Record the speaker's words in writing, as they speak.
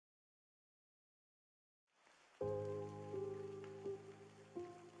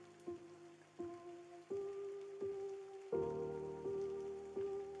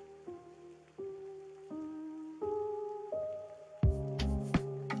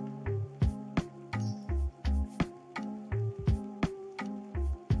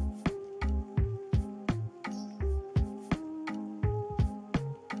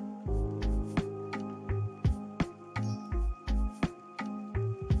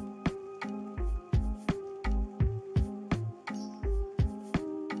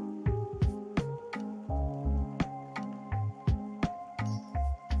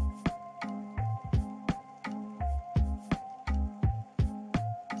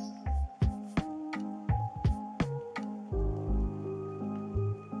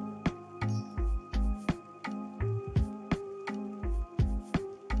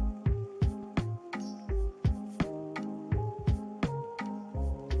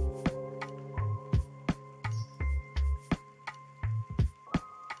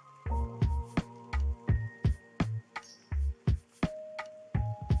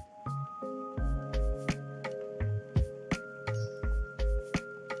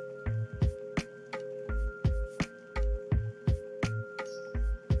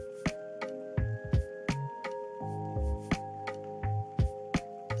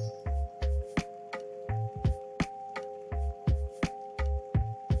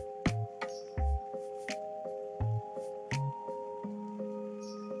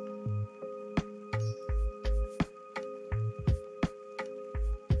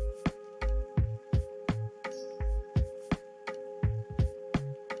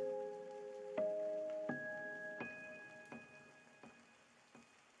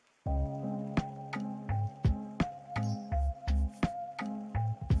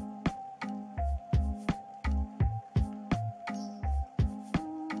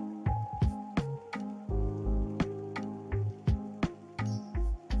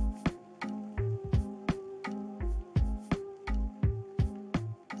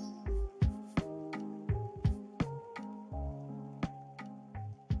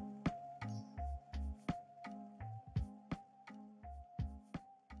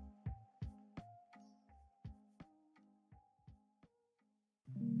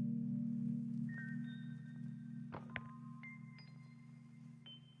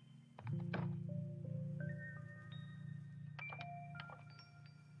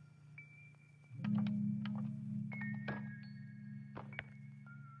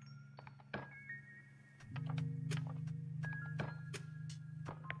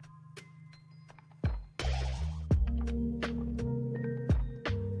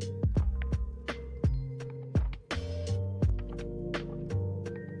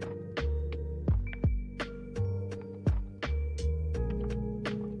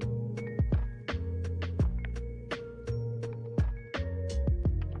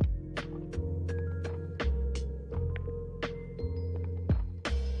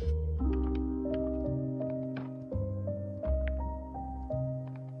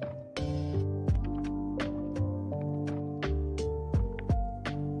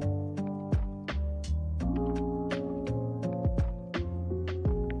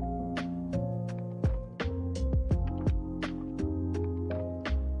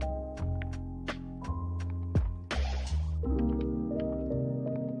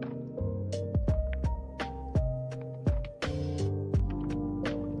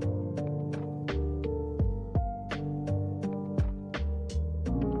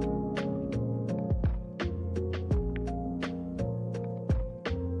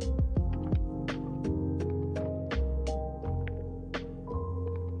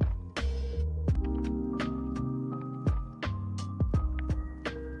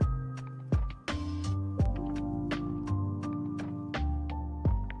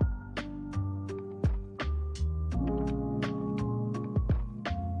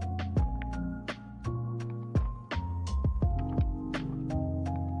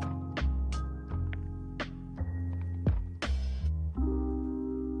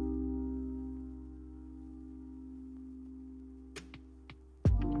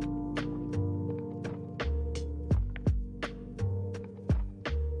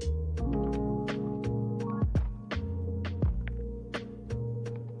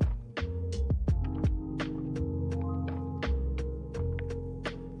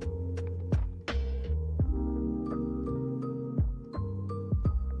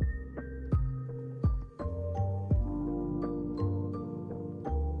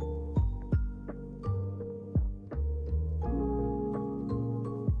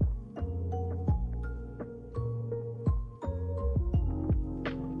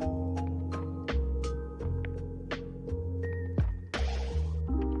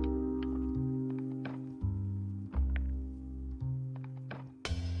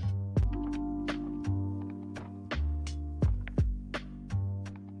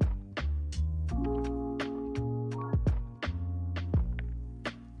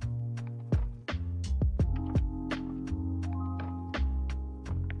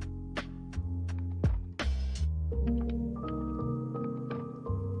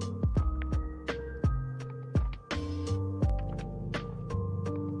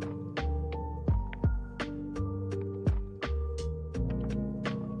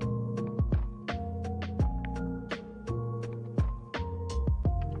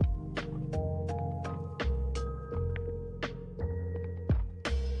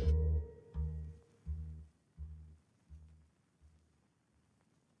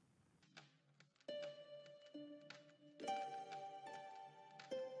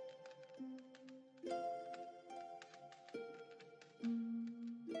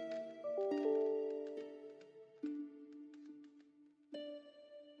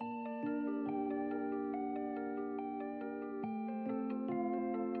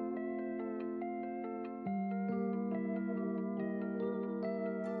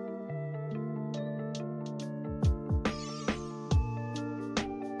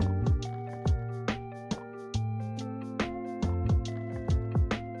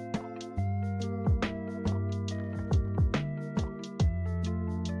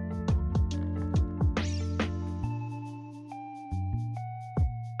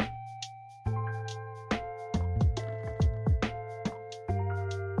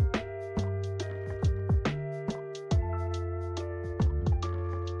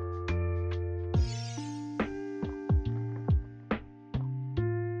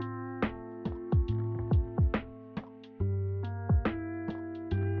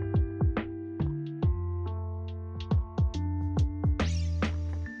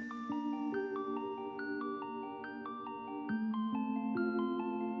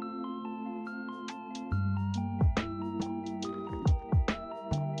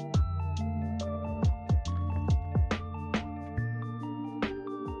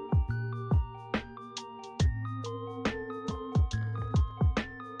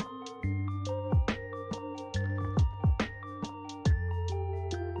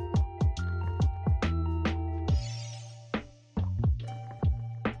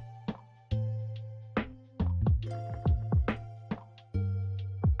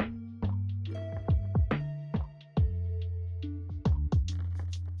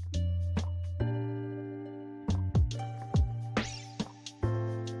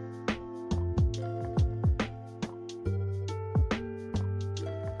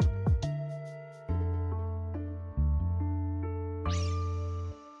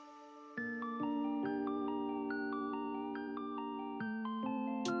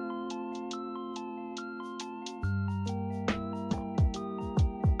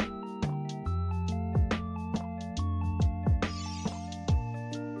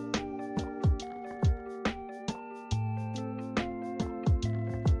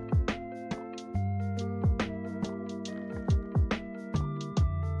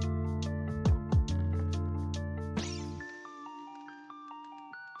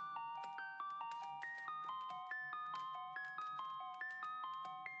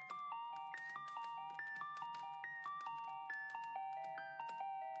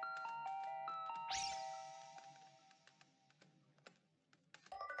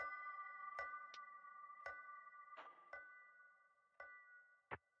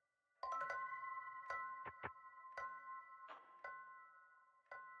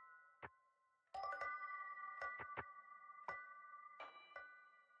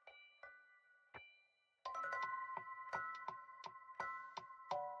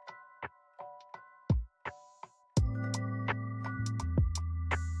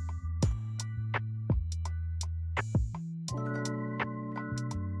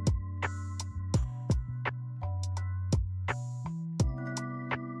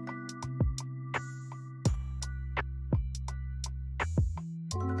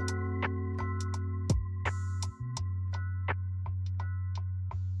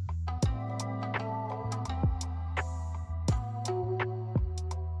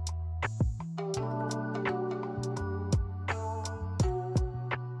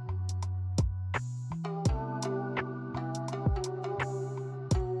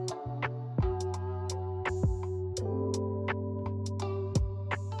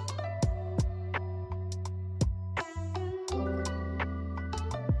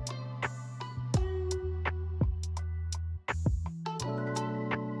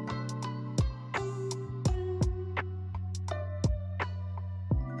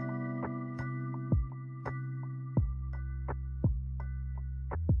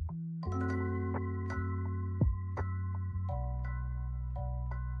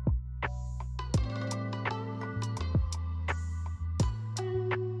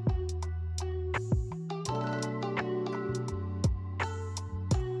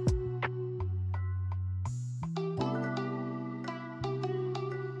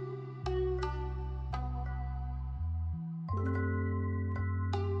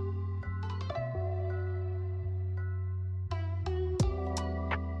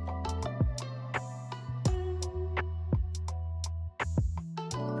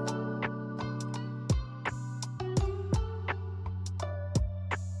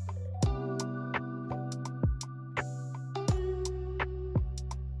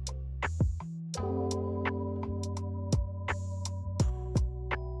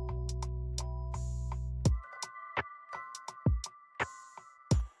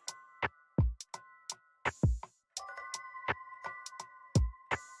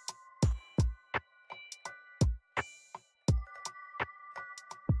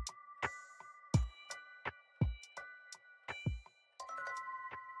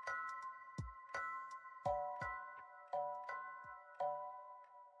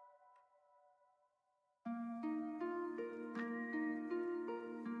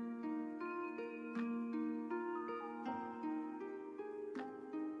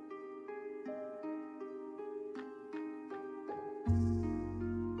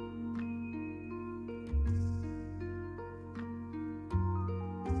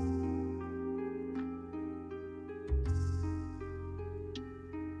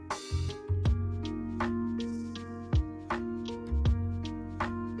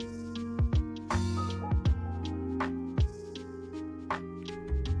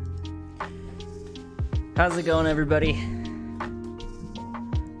How's it going, everybody?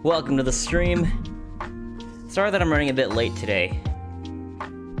 Welcome to the stream. Sorry that I'm running a bit late today.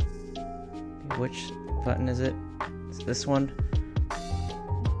 Which button is it? It's this one.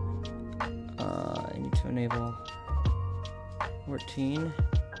 I need to enable 14.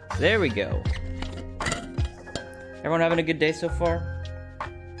 There we go. Everyone having a good day so far?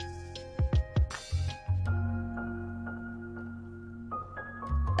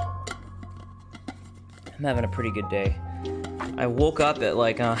 I'm having a pretty good day. I woke up at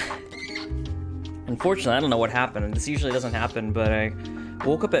like, unfortunately, I don't know what happened. This usually doesn't happen, but I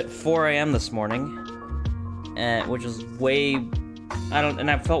woke up at 4 a.m. this morning, which is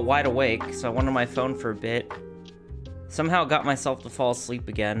and I felt wide awake, so I went on my phone for a bit. Somehow got myself to fall asleep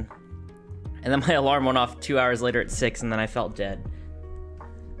again, and then my alarm went off 2 hours later at 6, and then I felt dead.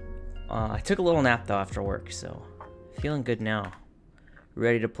 I took a little nap though after work, so feeling good now.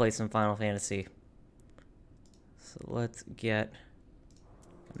 Ready to play some Final Fantasy. So let's get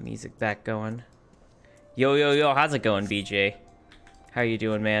the music back going. Yo, how's it going, BJ? How are you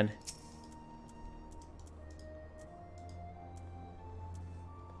doing, man?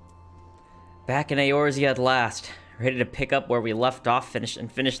 Back in Eorzea at last, ready to pick up where we left off, finish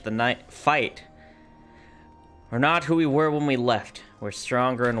the night fight. We're not who we were when we left. We're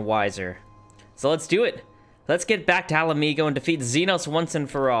stronger and wiser. So let's do it. Let's get back to Alamigo and defeat Xenos once and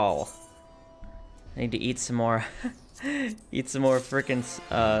for all. I need to eat some more, frickin'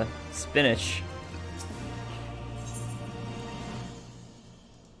 spinach.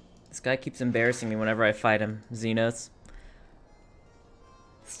 This guy keeps embarrassing me whenever I fight him, Xenos.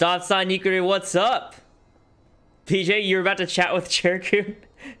 Stop sign Yukari, what's up? PJ, you were about to chat with Cherkun?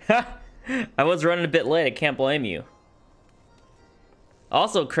 I was running a bit late, I can't blame you.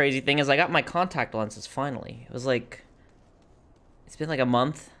 Also, crazy thing is I got my contact lenses finally. It was like, it's been like a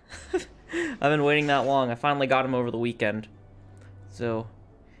month. I've been waiting that long. I finally got him over the weekend. So,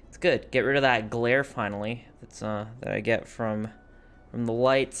 it's good. Get rid of that glare finally. That's that I get from the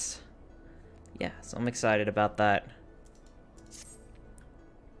lights. Yeah, so I'm excited about that.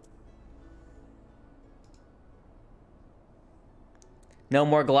 No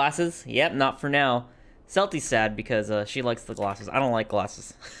more glasses? Yep, not for now. Celty's sad because she likes the glasses. I don't like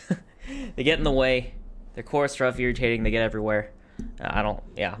glasses. They get in the way. They're coarse, rough, irritating. They get everywhere. I'm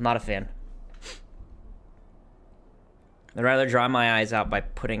not a fan. I'd rather dry my eyes out by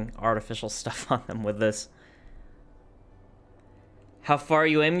putting artificial stuff on them with this. How far are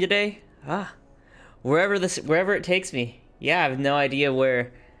you aiming today? Wherever it takes me. Yeah, I have no idea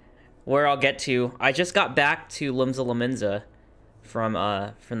where I'll get to. I just got back to Limsa Lominsa from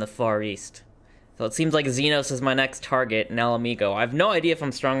the Far East. So it seems like Xenos is my next target in Alamigo. I have no idea if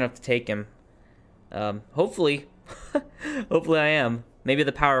I'm strong enough to take him. Hopefully. Hopefully I am. Maybe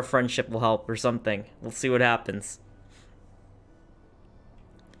the power of friendship will help or something. We'll see what happens.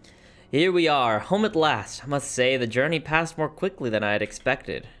 Here we are, home at last. I must say, the journey passed more quickly than I had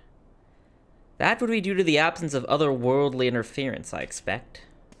expected. That would be due to the absence of otherworldly interference, I expect.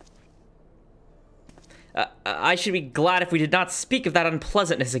 I should be glad if we did not speak of that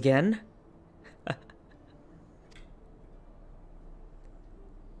unpleasantness again.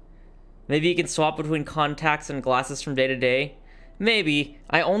 Maybe you can swap between contacts and glasses from day to day. Maybe.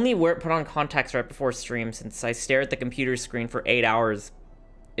 I only put on contacts right before stream since I stare at the computer screen for 8 hours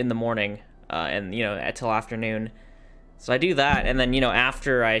in the morning and until afternoon. So I do that, and then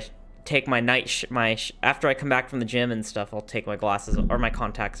after I take my after I come back from the gym and stuff, I'll take my glasses or my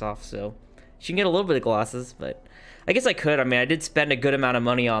contacts off. So you can get a little bit of glasses, but I guess I could. I mean, I did spend a good amount of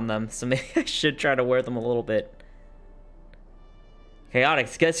money on them, so maybe I should try to wear them a little bit.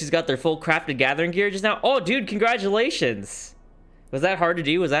 Chaotix, guess who's got their full crafted gathering gear just now? Oh, dude, congratulations! Was that hard to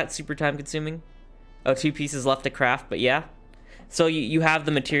do? Was that super time consuming? Oh, 2 pieces left to craft, but yeah. So you have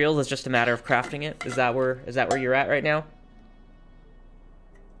the materials, it's just a matter of crafting it? Is that where you're at right now?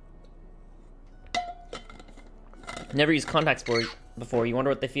 Never used contacts before. You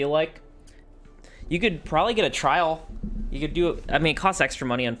wonder what they feel like? You could probably get a trial. You could do it. I mean, it costs extra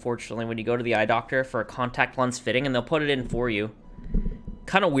money, unfortunately, when you go to the eye doctor for a contact lens fitting, and they'll put it in for you.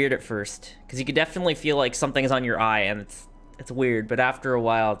 Kind of weird at first, because you could definitely feel like something is on your eye, and it's weird, but after a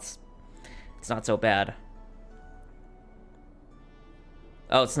while, it's not so bad.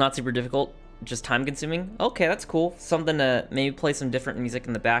 Oh, it's not super difficult, just time consuming? Okay, that's cool. Something to maybe play some different music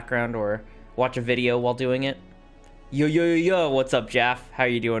in the background or watch a video while doing it. Yo, what's up, Jaff? How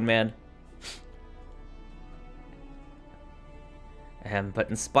you doing, man? But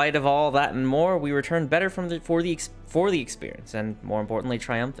in spite of all that and more, we returned better for the experience, and more importantly,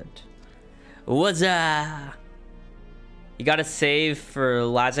 triumphant. What's up? You gotta save for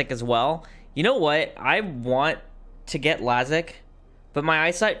Lazic as well? You know what? I want to get LASIK, but my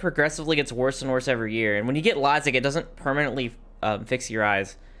eyesight progressively gets worse and worse every year. And when you get LASIK, it doesn't permanently fix your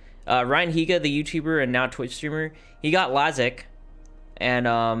eyes. Ryan Higa, the YouTuber and now Twitch streamer, he got LASIK and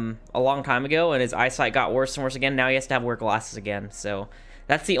a long time ago, and his eyesight got worse and worse again. Now he has to wear glasses again. So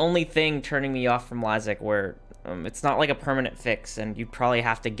that's the only thing turning me off from LASIK, where it's not like a permanent fix, and you probably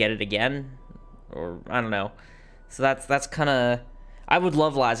have to get it again, or I don't know. So that's kind of... I would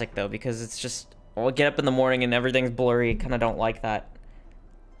love LASIK though, because it's just, well, I get up in the morning and everything's blurry. Kind of don't like that.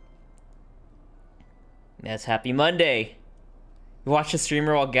 Yes, happy Monday. You watch a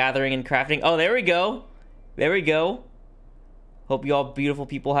streamer while gathering and crafting. Oh, there we go. There we go. Hope you all beautiful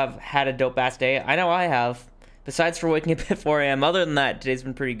people have had a dope ass day. I know I have. Besides for waking up at 4 a.m. Other than that, today's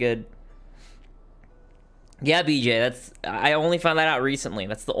been pretty good. Yeah, BJ, I only found that out recently.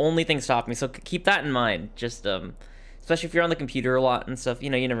 That's the only thing stopping me. So keep that in mind. Just especially if you're on the computer a lot and stuff, you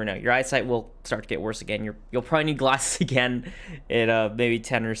know, you never know. Your eyesight will start to get worse again. You'll probably need glasses again in maybe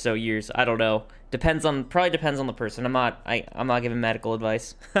 10 or so years. I don't know. Probably depends on the person. I'm not giving medical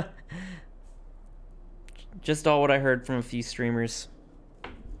advice. Just all what I heard from a few streamers.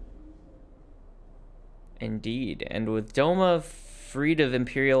 Indeed. And with Doma freed of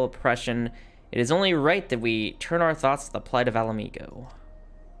imperial oppression, it is only right that we turn our thoughts to the plight of Alamigo.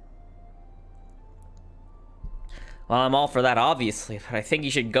 Well, I'm all for that, obviously, but I think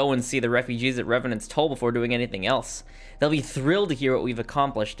you should go and see the refugees at Revenant's Toll before doing anything else. They'll be thrilled to hear what we've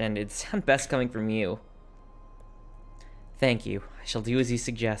accomplished, and it'd sound best coming from you. Thank you. I shall do as you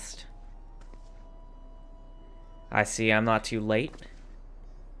suggest. I see I'm not too late.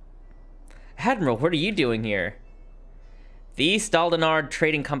 Admiral, what are you doing here? The East Aldenard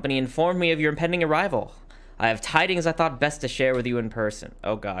Trading Company informed me of your impending arrival. I have tidings I thought best to share with you in person.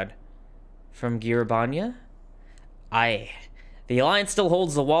 Oh god. From Girabanya? Aye. The Alliance still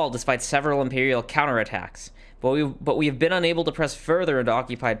holds the wall despite several Imperial counterattacks, but we have been unable to press further into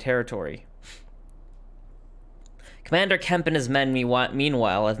occupied territory. Commander Kemp and his men,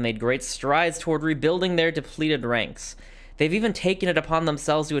 meanwhile, have made great strides toward rebuilding their depleted ranks. They've even taken it upon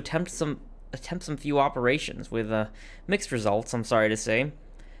themselves to attempt some few operations, with mixed results, I'm sorry to say.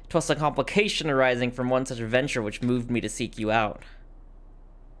 'Twas a complication arising from one such venture which moved me to seek you out.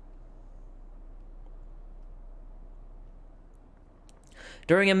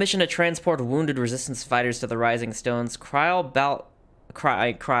 During a mission to transport wounded resistance fighters to the Rising Stones, Kryl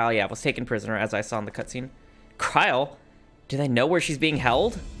was taken prisoner, as I saw in the cutscene. Kryl? Do they know where she's being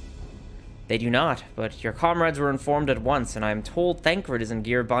held? They do not, but your comrades were informed at once, and I am told Thancred is in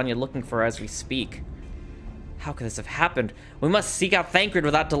Girabanya looking for her as we speak. How could this have happened? We must seek out Thancred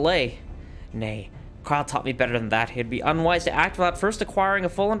without delay. Nay, Kryl taught me better than that. It'd be unwise to act without first acquiring a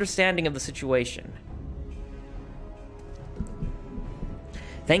full understanding of the situation.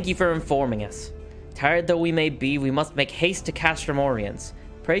 Thank you for informing us. Tired though we may be, we must make haste to Castramorians.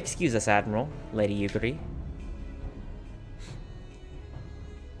 Pray excuse us, Admiral, Lady Yuguri.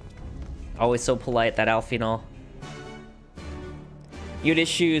 Always so polite, that Alfinol. You had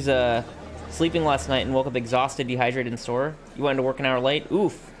issues sleeping last night and woke up exhausted, dehydrated, and sore. You went to work an hour late?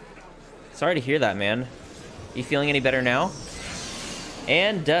 Oof. Sorry to hear that, man. You feeling any better now?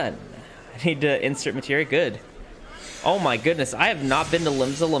 And done. I need to insert material. Good. Oh my goodness, I have not been to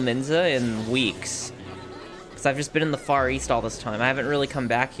Limsa Laminza in weeks. Because I've just been in the Far East all this time. I haven't really come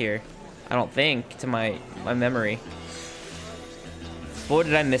back here, I don't think, to my memory. Boy,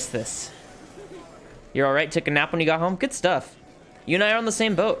 did I miss this. You're alright? Took a nap when you got home? Good stuff. You and I are on the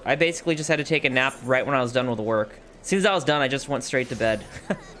same boat. I basically just had to take a nap right when I was done with work. As soon as I was done, I just went straight to bed.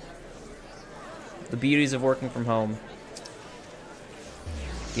 The beauties of working from home.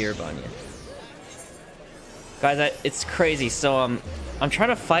 Girabanya. Guys, it's crazy. So, I'm trying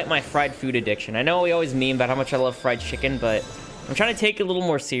to fight my fried food addiction. I know we always meme about how much I love fried chicken, but I'm trying to take it a little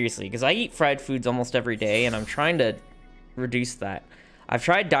more seriously, because I eat fried foods almost every day, and I'm trying to reduce that. I've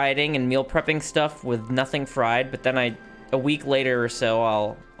tried dieting and meal prepping stuff with nothing fried, but then a week later or so,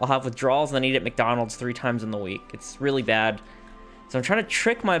 I'll have withdrawals and then eat at McDonald's 3 times in the week. It's really bad. So I'm trying to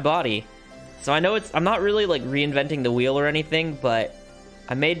trick my body. So I know I'm not really like reinventing the wheel or anything, but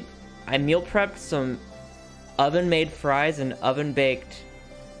I meal prepped some oven-made fries and oven-baked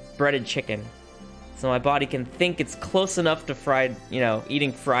breaded chicken. So my body can think it's close enough to fried, you know,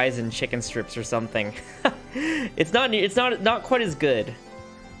 eating fries and chicken strips or something. It's not quite as good,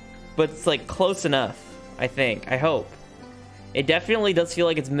 but it's like close enough, I think. I hope. It definitely does feel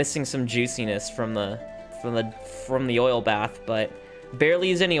like it's missing some juiciness from the oil bath, but barely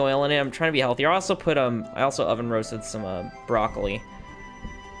use any oil in it. I'm trying to be healthy. I also oven roasted some broccoli.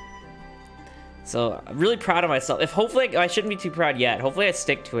 So I'm really proud of myself. Hopefully I shouldn't be too proud yet. Hopefully I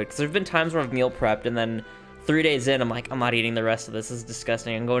stick to it, because there's been times where I've meal prepped and then 3 days in I'm like, I'm not eating the rest of this. This is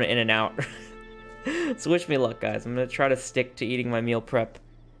disgusting. I'm going to In-N-Out. So wish me luck, guys. I'm gonna try to stick to eating my meal prep.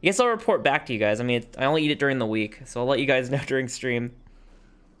 I guess I'll report back to you guys. I mean, I only eat it during the week, so I'll let you guys know during stream.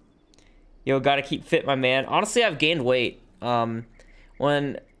 Yo, gotta keep fit, my man. Honestly, I've gained weight.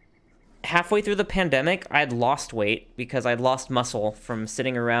 When halfway through the pandemic, I had lost weight because I'd lost muscle from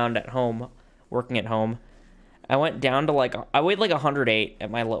sitting around at home, working at home. I went down to like, I weighed like 108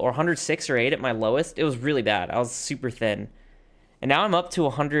 at my low, or 106 or 8 at my lowest. It was really bad. I was super thin. And now I'm up to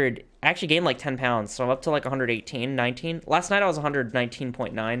 100, I actually gained like 10 pounds, so I'm up to like 118, 19. Last night I was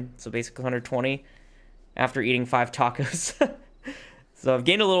 119.9, so basically 120 after eating 5 tacos. So I've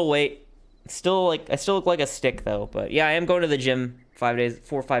gained a little weight. Still like, I still look like a stick though, but yeah, I am going to the gym 4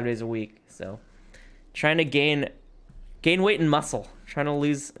 or 5 days a week, so trying to gain weight and muscle, trying to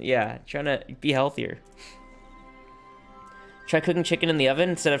lose, yeah, trying to be healthier. Try cooking chicken in the oven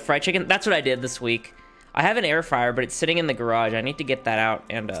instead of fried chicken. That's what I did this week. I have an air fryer, but it's sitting in the garage. I need to get that out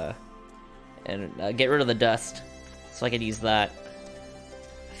and get rid of the dust so I could use that.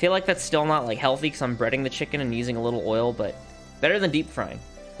 I feel like that's still not like healthy because I'm breading the chicken and using a little oil, but better than deep frying.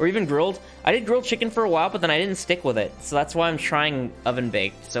 Or even grilled. I did grilled chicken for a while, but then I didn't stick with it. So that's why I'm trying oven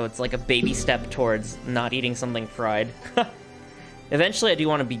baked. So it's like a baby step towards not eating something fried. Eventually I do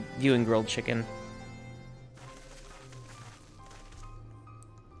want to be doing grilled chicken.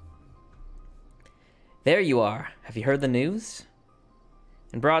 There you are. Have you heard the news?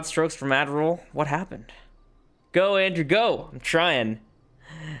 In broad strokes from Admiral, what happened? Go, Andrew, go! I'm trying.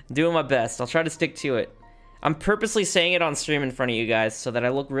 I'm doing my best. I'll try to stick to it. I'm purposely saying it on stream in front of you guys so that I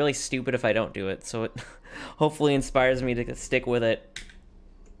look really stupid if I don't do it. So it hopefully inspires me to stick with it.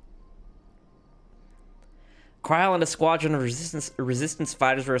 Kryl and a squadron of resistance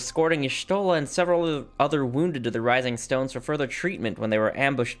fighters were escorting Y'shtola and several other wounded to the Rising Stones for further treatment when they were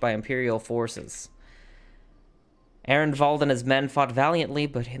ambushed by Imperial forces. Ehrenwald and his men fought valiantly,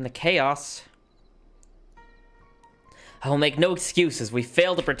 but in the chaos... I will make no excuses. We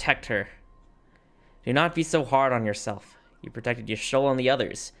failed to protect her. Do not be so hard on yourself. You protected Y'shtola and the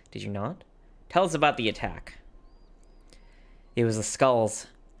others, did you not? Tell us about the attack. It was the skulls.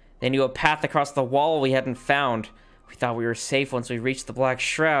 They knew a path across the wall we hadn't found. We thought we were safe once we reached the Black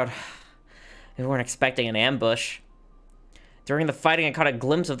Shroud. We weren't expecting an ambush. During the fighting, I caught a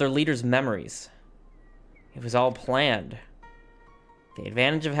glimpse of their leader's memories. It was all planned. The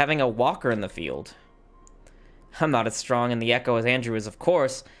advantage of having a walker in the field. I'm not as strong in the Echo as Andrew is, of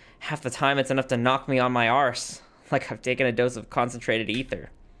course. Half the time it's enough to knock me on my arse, like I've taken a dose of concentrated ether.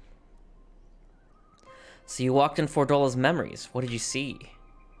 So you walked in Fordola's memories. What did you see?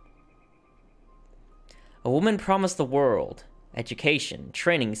 A woman promised the world, education,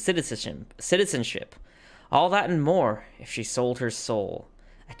 training, citizenship, all that and more if she sold her soul.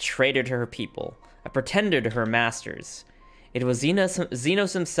 A traitor to her people, a pretender to her masters. It was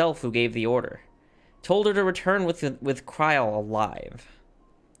Xenos himself who gave the order. Told her to return with Kryl alive.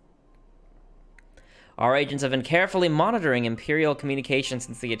 Our agents have been carefully monitoring Imperial communications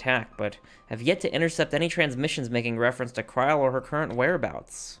since the attack, but have yet to intercept any transmissions making reference to Kryl or her current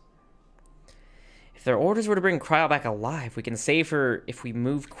whereabouts. If their orders were to bring Kryl back alive, we can save her if we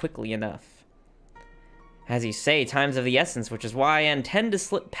move quickly enough. As you say, time's of the essence, which is why I intend to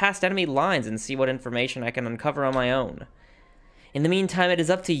slip past enemy lines and see what information I can uncover on my own. In the meantime, it is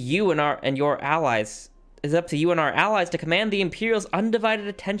up to you and your allies. It is up to you and our allies to command the Imperial's undivided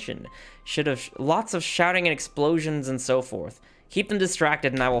attention. Should have lots of shouting and explosions and so forth. Keep them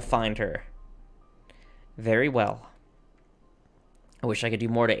distracted and I will find her. Very well. I wish I could do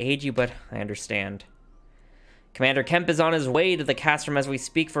more to aid you, but I understand. Commander Kemp is on his way to the Castrum as we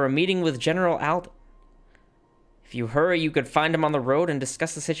speak for a meeting with General Alt. If you hurry, you could find him on the road and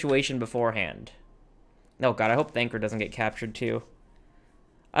discuss the situation beforehand. Oh god, I hope Thanker doesn't get captured too.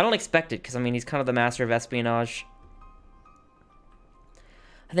 I don't expect it, because I mean, he's kind of the master of espionage.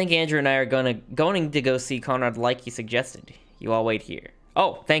 I think Andrew and I are going to go see Conrad like he suggested. You all wait here.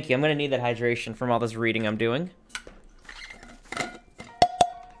 Oh, thank you. I'm going to need that hydration from all this reading I'm doing.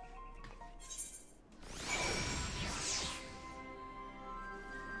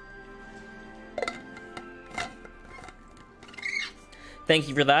 Thank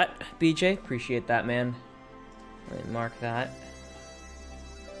you for that, BJ. Appreciate that, man. Let me mark that.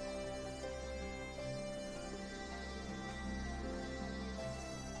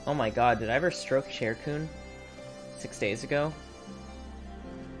 Oh my god, did I ever stroke Sherkun 6 days ago?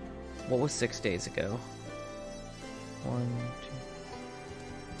 What was 6 days ago? 1,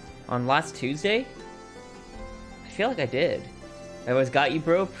 2... On last Tuesday? I feel like I did. I always got you,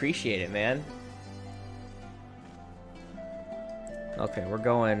 bro. Appreciate it, man. Okay, we're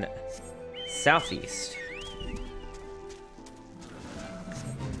going southeast.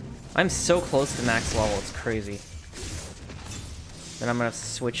 I'm so close to max level, it's crazy. Then I'm gonna have to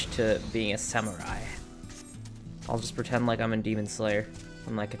switch to being a samurai. I'll just pretend like I'm in Demon Slayer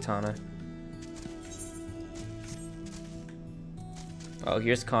with my katana. Oh,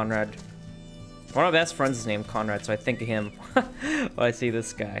 here's Conrad. One of my best friends is named Conrad, so I think of him when I see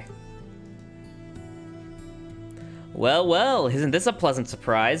this guy. Well, well, isn't this a pleasant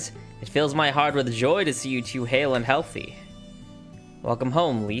surprise? It fills my heart with joy to see you two hale and healthy. Welcome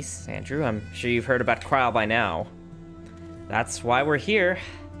home, Lise, Andrew. I'm sure you've heard about Cryle by now. That's why we're here.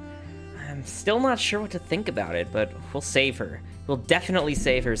 I'm still not sure what to think about it, but we'll save her. We'll definitely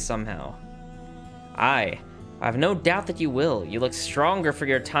save her somehow. I have no doubt that you will. You look stronger for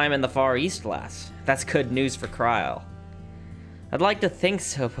your time in the Far East, lass. That's good news for Cryle. I'd like to think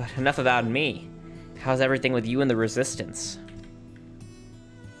so, but enough about me. How's everything with you and the Resistance?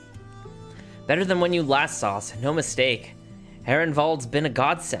 Better than when you last saw us, no mistake. Ehrenwald's been a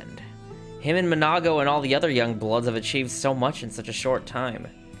godsend. Him and Minago and all the other young bloods have achieved so much in such a short time.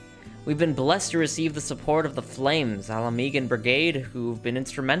 We've been blessed to receive the support of the Flames, Alamegan Brigade, who've been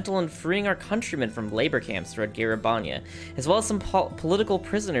instrumental in freeing our countrymen from labor camps throughout Garibania, as well as some political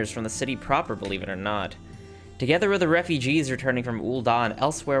prisoners from the city proper, believe it or not. Together with the refugees returning from Ul'dah and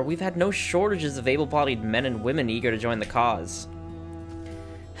elsewhere, we've had no shortages of able-bodied men and women eager to join the cause.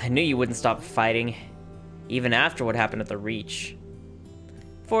 I knew you wouldn't stop fighting, even after what happened at the Reach.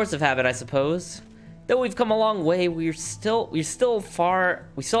 Force of habit, I suppose. Though we've come a long way, we still have far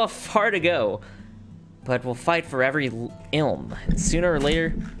to go. But we'll fight for every ilm, and sooner or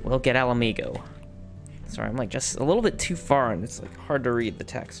later, we'll get Alamigo. Sorry, I'm like just a little bit too far, and it's like hard to read the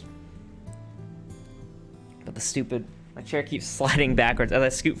text. But my chair keeps sliding backwards. As I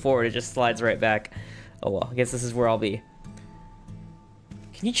scoot forward, it just slides right back. Oh well, I guess this is where I'll be.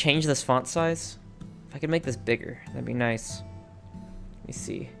 Can you change this font size? If I could make this bigger, that'd be nice. Let me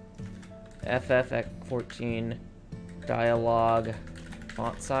see. FF14 dialogue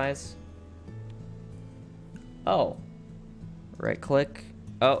font size. Oh. Right click.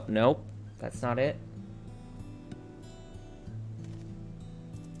 Oh, nope. That's not it.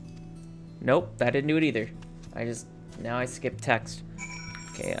 Nope, that didn't do it either. Now I skip text.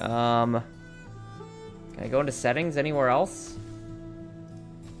 Okay, can I go into settings anywhere else?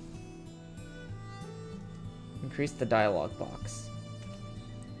 Increase the dialogue box.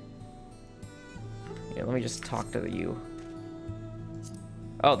 Yeah, let me just talk to you.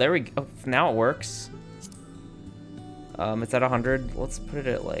 Oh, there we go. Oh, now it works. It's at 100. Let's put it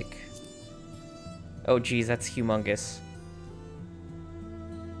at like... Oh, geez, that's humongous.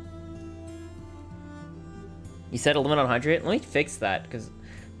 You set a limit on 100? Let me fix that, because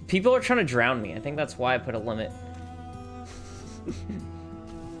people are trying to drown me. I think that's why I put a limit.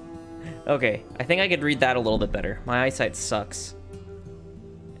 Okay, I think I could read that a little bit better. My eyesight sucks.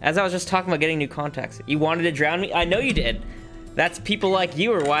 As I was just talking about getting new contacts. You wanted to drown me? I know you did. That's people like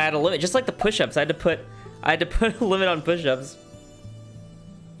you are why I had a limit. Just like the push-ups. I had to put a limit on push-ups.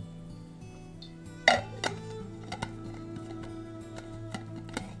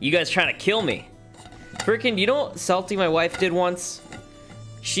 You guys trying to kill me. Frickin', you know what Salty, my wife, did once?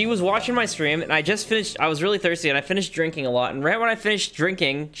 She was watching my stream, and I just finished... I was really thirsty, and I finished drinking a lot. And right when I finished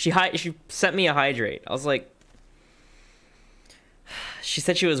drinking, she sent me a hydrate. I was like... She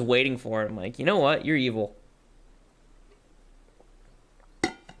said she was waiting for it. I'm like, you know what? You're evil.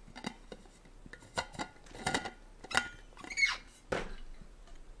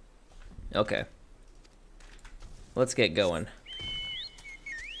 Okay. Let's get going.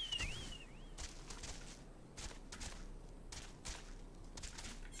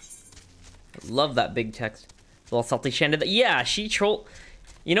 Love that big text. Little Salty Shan did that. Yeah, she troll...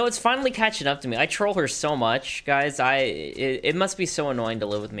 You know, it's finally catching up to me. I troll her so much, guys. It must be so annoying to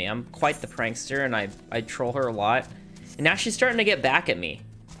live with me. I'm quite the prankster, and I troll her a lot. And now she's starting to get back at me.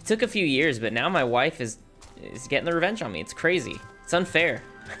 It took a few years, but now my wife is getting the revenge on me. It's crazy. It's unfair.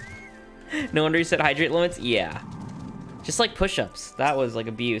 No wonder you said hydrate limits? Yeah. Just like push-ups. That was like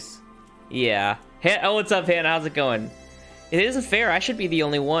abuse. Yeah. Hey, oh, what's up, Hannah? How's it going? It isn't fair. I should be the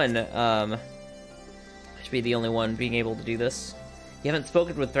only one. I should be the only one being able to do this. You haven't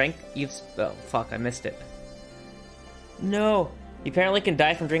spoken with Frank? Oh, fuck, I missed it. No. You apparently can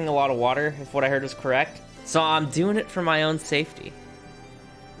die from drinking a lot of water, if what I heard was correct. So I'm doing it for my own safety.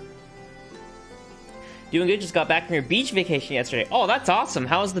 Doing good, just got back from your beach vacation yesterday. Oh, that's awesome.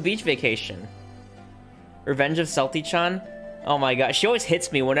 How was the beach vacation? Revenge of Salty-chan? Oh my god, she always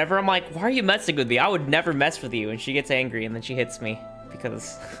hits me whenever I'm like, why are you messing with me? I would never mess with you. And she gets angry and then she hits me.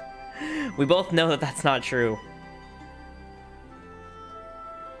 Because we both know that that's not true.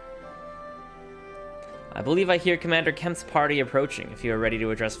 I believe I hear Commander Kemp's party approaching. If you are ready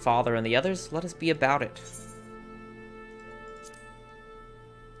to address Father and the others, let us be about it.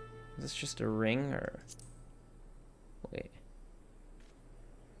 Is this just a ring, or... Wait.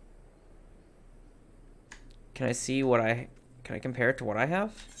 Can I see what I... Can I compare it to what I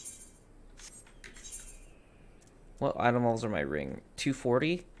have? What animals are my ring?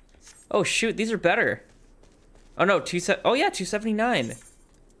 240? Oh, shoot, these are better. Oh, no, oh, yeah, 279.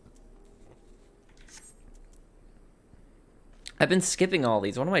 I've been skipping all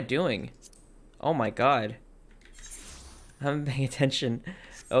these. What am I doing? Oh my god. I haven't been paying attention.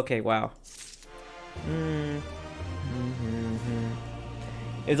 Okay, wow.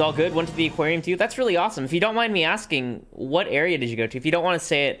 It's all good. Went to the aquarium too. That's really awesome. If you don't mind me asking, what area did you go to? If you don't want to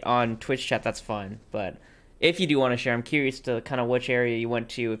say it on Twitch chat, that's fine. But if you do want to share, I'm curious to kind of which area you went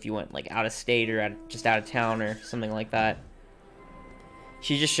to. If you went like out of state or just out of town or something like that.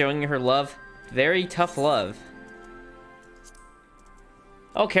 She's just showing you her love. Very tough love.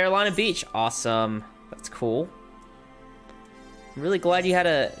 Oh, Carolina Beach. Awesome. That's cool. I'm really glad you had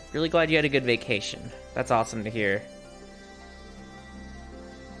a good vacation. That's awesome to hear.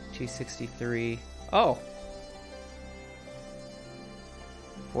 263. Oh.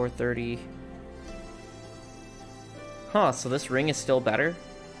 430. Huh, so this ring is still better?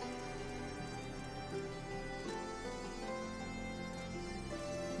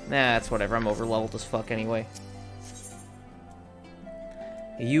 Nah, it's whatever. I'm over leveled as fuck anyway.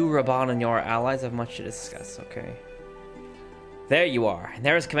 You, Raban, and your allies have much to discuss, okay. There you are, and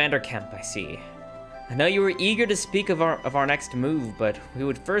there is Commander Kemp, I see. I know you were eager to speak of our next move, but we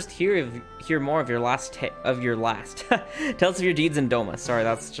would first hear more of your last. Tell us of your deeds in Doma. Sorry,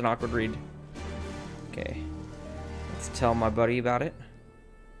 that's such an awkward read. Okay. Let's tell my buddy about it.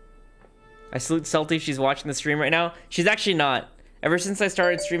 I salute Salty if she's watching the stream right now. She's actually not. Ever since I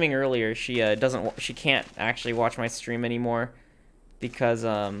started streaming earlier, she can't actually watch my stream anymore. Because,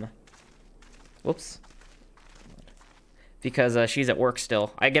 whoops. Because she's at work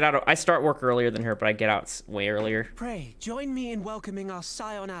still. I start work earlier than her, but I get out way earlier. Pray, join me in welcoming our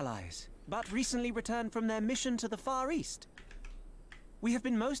Scion allies, but recently returned from their mission to the Far East. We have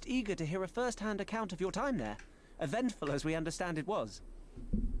been most eager to hear a first-hand account of your time there, eventful as we understand it was.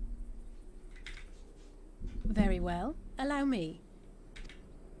 Very well. Allow me.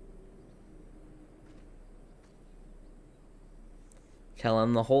 Tell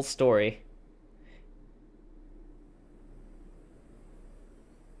him the whole story.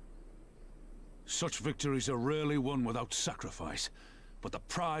 Such victories are rarely won without sacrifice, but the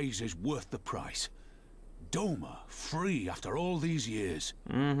prize is worth the price. Doma, free after all these years.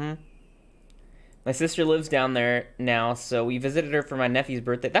 Mm-hmm. My sister lives down there now, so we visited her for my nephew's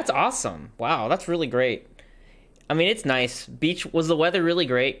birthday. That's awesome. Wow, that's really great. I mean, it's nice. Was the weather really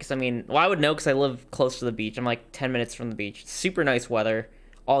great? Because, I mean, well, I would know because I live close to the beach. I'm like 10 minutes from the beach. Super nice weather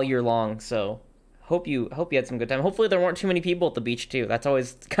all year long, so hope you had some good time. Hopefully there weren't too many people at the beach, too. That's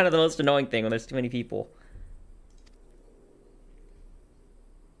always kind of the most annoying thing when there's too many people.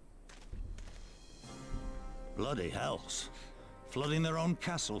 Bloody hells. Flooding their own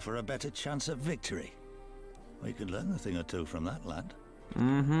castle for a better chance at victory. We could learn a thing or two from that lad.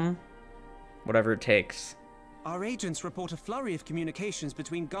 Mm-hmm. Whatever it takes. Our agents report a flurry of communications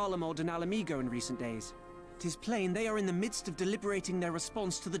between Garlemald and Alamigo in recent days. 'Tis plain they are in the midst of deliberating their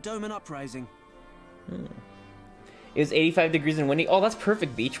response to the Doman uprising. It was 85 degrees and windy. Oh, that's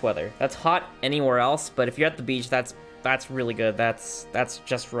perfect beach weather. That's hot anywhere else, but if you're at the beach, that's really good. That's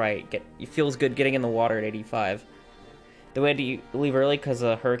just right. It feels good getting in the water at 85. The way to leave early because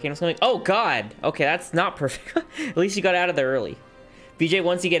a hurricane was coming. Oh God. Okay, that's not perfect. At least you got out of there early. BJ,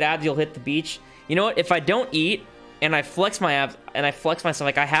 once you get abs, you'll hit the beach. You know what? If I don't eat and I flex my abs and I flex myself,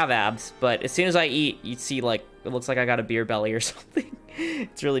 like I have abs, but as soon as I eat, you'd see like it looks like I got a beer belly or something.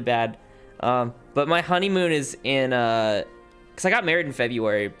 It's really bad. But my honeymoon is in because I got married in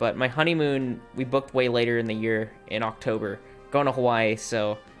February, but my honeymoon we booked way later in the year in October, going to Hawaii.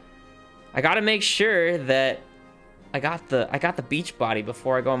 So I got to make sure that I got the beach body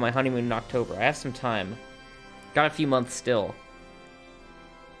before I go on my honeymoon in October. I have some time. Got a few months still.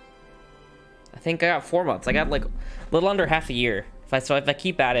 I think I got 4 months. I got like a little under half a year. If I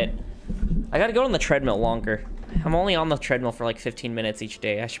keep at it, I gotta go on the treadmill longer. I'm only on the treadmill for like 15 minutes each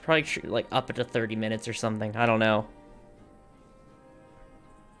day. I should probably like up it to 30 minutes or something. I don't know.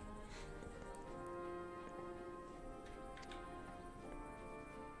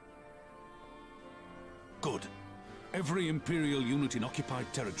 Good. Every Imperial unit in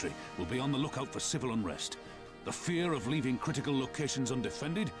occupied territory will be on the lookout for civil unrest. The fear of leaving critical locations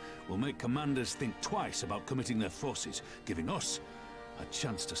undefended will make commanders think twice about committing their forces, giving us a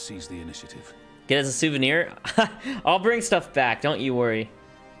chance to seize the initiative. Get it as a souvenir? I'll bring stuff back, don't you worry.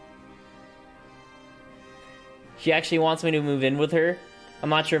 She actually wants me to move in with her. I'm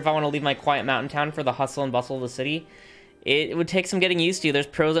not sure if I want to leave my quiet mountain town for the hustle and bustle of the city. It would take some getting used to. There's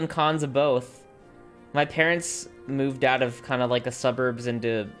pros and cons of both. My parents moved out of kind of like the suburbs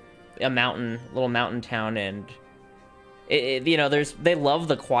into a little mountain town, and you know, they love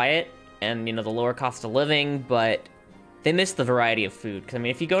the quiet and, you know, the lower cost of living, but they miss the variety of food. Because I mean,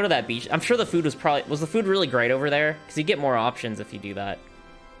 if you go to that beach, I'm sure the food was the food really great over there? Because you get more options if you do that.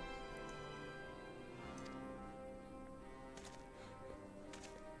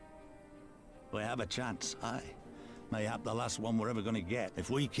 We have a chance, aye. Mayhap the last one we're ever going to get. If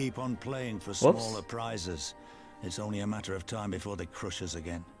we keep on playing for smaller prizes, it's only a matter of time before they crush us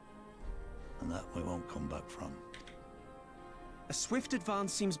again. And that we won't come back from. A swift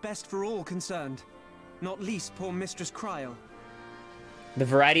advance seems best for all concerned. Not least poor Mistress Cryle. The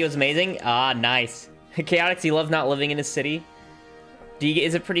variety was amazing? Ah, nice. Chaotix, you love not living in a city?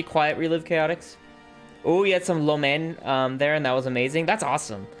 Is it pretty quiet where you live, Chaotix? Oh, you had some Lomen there, and that was amazing. That's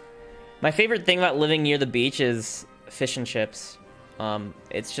awesome. My favorite thing about living near the beach is fish and chips.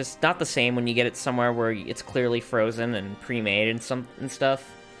 It's just not the same when you get it somewhere where it's clearly frozen and pre-made and stuff.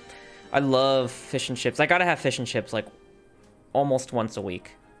 I love fish and chips. I gotta have fish and chips like almost once a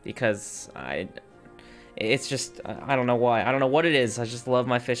week because it's just, I don't know why. I don't know what it is. I just love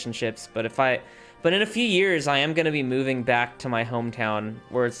my fish and chips. But in a few years, I am gonna be moving back to my hometown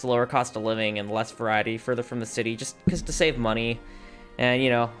where it's lower cost of living and less variety, further from the city, just because to save money. And, you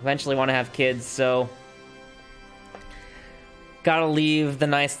know, eventually want to have kids, so gotta leave the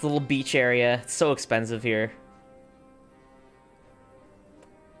nice little beach area. It's so expensive here.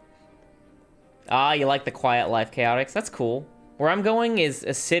 Ah, you like the quiet life, Chaotix. That's cool. Where I'm going is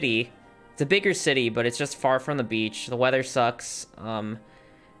a city. It's a bigger city, but it's just far from the beach. The weather sucks, and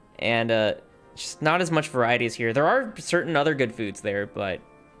just not as much variety as here. There are certain other good foods there, but,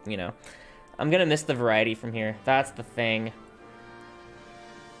 you know, I'm gonna miss the variety from here. That's the thing.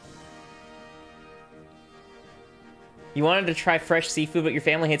 You wanted to try fresh seafood, but your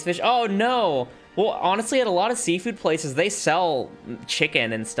family hates fish? Oh, no! Well, honestly, at a lot of seafood places, they sell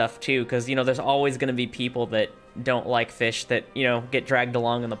chicken and stuff, too, because, you know, there's always going to be people that don't like fish that, you know, get dragged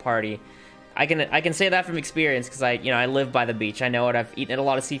along in the party. I can say that from experience, because I live by the beach. I know it. I've eaten at a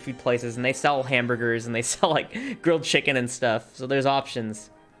lot of seafood places, and they sell hamburgers, and they sell, like, grilled chicken and stuff, so there's options.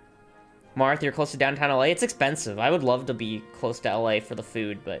 Marth, you're close to downtown LA? It's expensive. I would love to be close to LA for the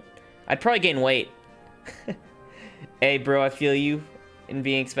food, but I'd probably gain weight. Hey, bro, I feel you in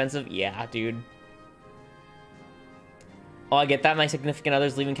being expensive. Yeah, dude. Oh, I get that. My significant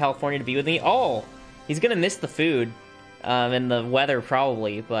other's leaving California to be with me. Oh, he's gonna miss the food and the weather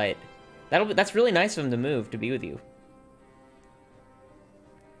probably, but that's really nice of him to move to be with you.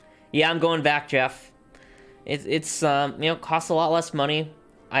 Yeah, I'm going back, Jeff. It's you know, costs a lot less money.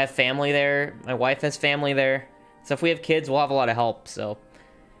 I have family there. My wife has family there. So if we have kids, we'll have a lot of help, so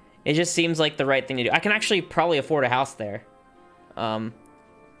it just seems like the right thing to do. I can actually probably afford a house there.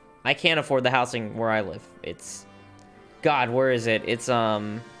 I can't afford the housing where I live. It's... God, where is it? It's,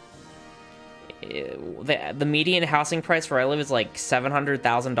 the median housing price where I live is like $700,000,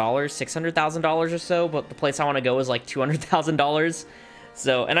 $600,000 or so, but the place I want to go is like $200,000.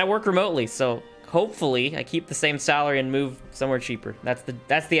 So, and I work remotely, so hopefully I keep the same salary and move somewhere cheaper. That's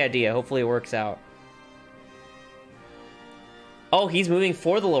the idea. Hopefully it works out. Oh, he's moving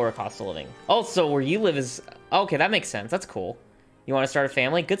for the lower cost of living. Oh, so where you live is... Okay, that makes sense. That's cool. You want to start a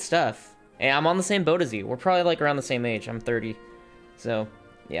family? Good stuff. Hey, I'm on the same boat as you. We're probably like around the same age. I'm 30. So,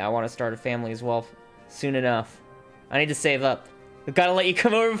 yeah, I want to start a family as well soon enough. I need to save up. I've got to let you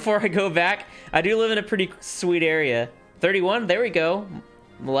come over before I go back. I do live in a pretty sweet area. 31? There we go.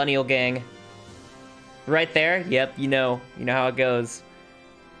 Millennial gang. Right there? Yep, you know how it goes.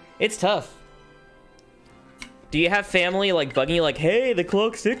 It's tough. Do you have family like bugging you like, hey, the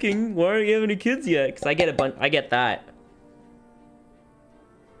clock's ticking, why aren't you having any kids yet? Because I get that.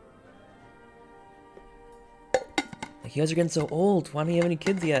 Like, you guys are getting so old, why don't you have any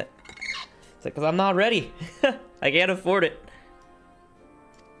kids yet? It's like, because I'm not ready. I can't afford it.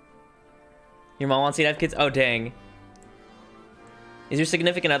 Your mom wants you to have kids? Oh, dang. Is your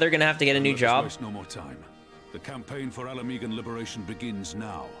significant other gonna have to get a new job? Waste no more time. The campaign for Alamegan liberation begins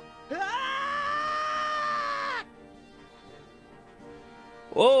now.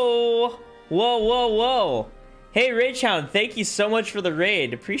 Whoa! Whoa, whoa, whoa! Hey, Ragehound, thank you so much for the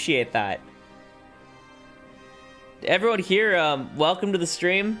raid. Appreciate that. Everyone here, welcome to the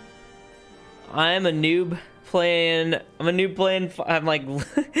stream. I'm a noob playing... I'm like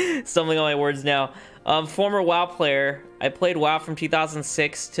stumbling on my words now. Former WoW player. I played WoW from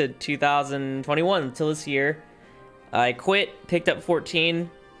 2006 to 2021 until this year. I quit, picked up 14,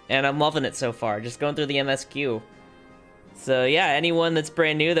 and I'm loving it so far. Just going through the MSQ. So yeah, anyone that's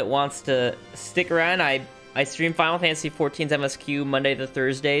brand new that wants to stick around, I stream Final Fantasy XIV's MSQ Monday to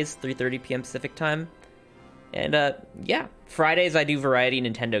Thursdays, 3:30 p.m. Pacific time. And yeah, Fridays I do variety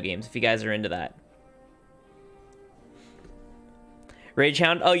Nintendo games if you guys are into that.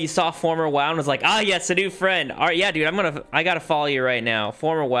 Ragehound, oh, you saw former WoW and was like, ah, yes, a new friend. All right, yeah, dude, I gotta follow you right now.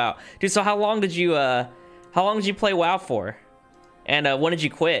 Former WoW, dude. So how long did you play WoW for? And when did you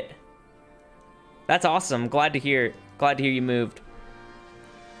quit? That's awesome. Glad to hear. Glad to hear you moved.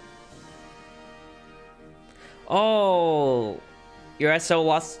 Oh, your SO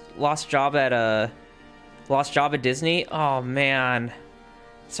lost job at Disney. Oh man,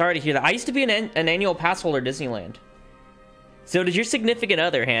 sorry to hear that. I used to be an annual pass holder at Disneyland. So did your significant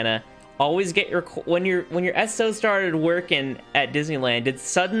other, Hannah, always get your when your SO started working at Disneyland? Did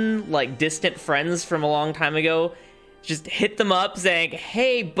sudden like distant friends from a long time ago just hit them up saying,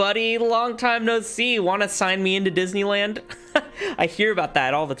 "Hey, buddy, long time no see. Want to sign me into Disneyland?" I hear about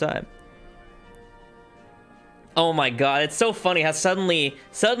that all the time. Oh my god, it's so funny how suddenly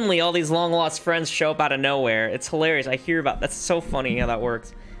all these long lost friends show up out of nowhere. It's hilarious. I hear about that's so funny how that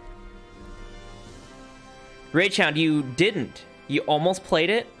works. Raychound, you didn't. You almost played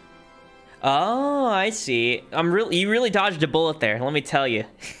it? Oh, I see. You really dodged a bullet there, let me tell you.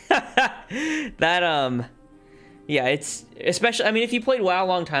 That yeah, it's especially, I mean, if you played WoW a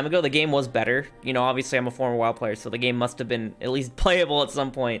long time ago, the game was better. You know, obviously I'm a former WoW player, so the game must have been at least playable at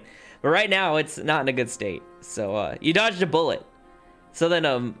some point. But right now, it's not in a good state. So, you dodged a bullet. So then,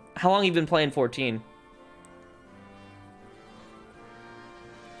 how long have you been playing 14?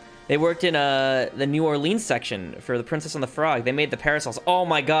 They worked in the New Orleans section for The Princess and the Frog. They made the parasols. Oh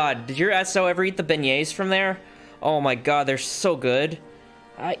my god, did your SO ever eat the beignets from there? Oh my god, they're so good.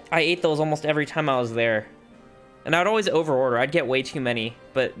 I ate those almost every time I was there. And I would always overorder. I'd get way too many.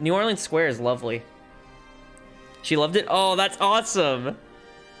 But New Orleans Square is lovely. She loved it? Oh, that's awesome!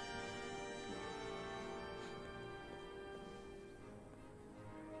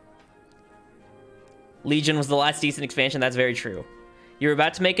 Legion was the last decent expansion. That's very true. You were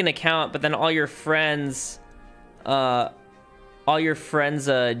about to make an account, but then all your friends, like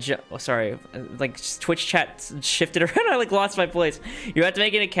Twitch chat shifted around. I like lost my place. You had to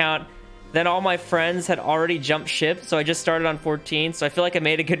make an account. Then all my friends had already jumped ship, so I just started on 14. So I feel like I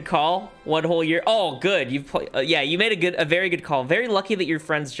made a good call. 1 whole year. Oh, good. You've played. Yeah, you made a very good call. Very lucky that your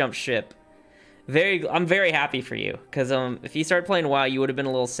friends jumped ship. I'm very happy for you, because if you started playing WoW, you would have been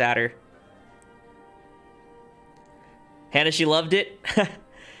a little sadder. Hannah, she loved it.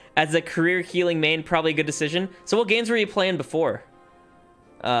 As a career healing main, probably a good decision. So what games were you playing before?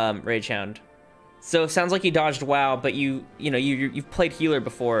 Ragehound. So it sounds like you dodged WoW, but you've played healer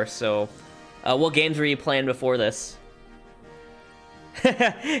before, so what games were you playing before this?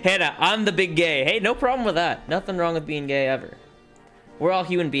 Hannah, I'm the big gay. Hey, no problem with that. Nothing wrong with being gay ever. We're all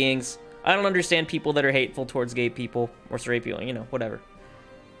human beings. I don't understand people that are hateful towards gay people or straight people, you know, whatever.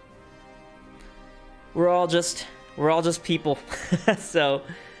 We're all just people. So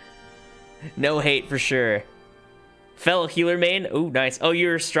no hate for sure. Fellow healer main. Ooh, nice. Oh,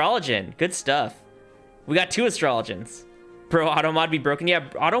 you're Astrologian. Good stuff. We got 2 Astrologians. Bro, automod be broken. Yeah,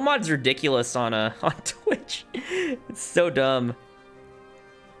 automod's ridiculous on Twitch. It's so dumb.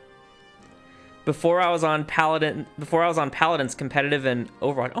 Before I was on Paladins competitive and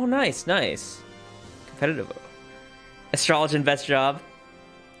Overwatch. Oh, nice. Competitive. Astrologian best job.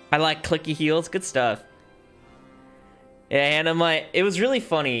 I like clicky heals. Good stuff. Yeah, and it was really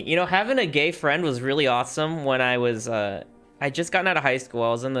funny. You know, having a gay friend was really awesome when I was, I just gotten out of high school. I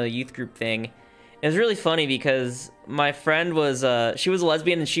was in the youth group thing. It was really funny because my friend was, she was a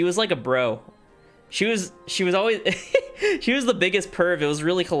lesbian and she was like a bro. She was always, she was the biggest perv. It was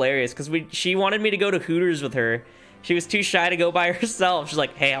really hilarious because she wanted me to go to Hooters with her. She was too shy to go by herself. She's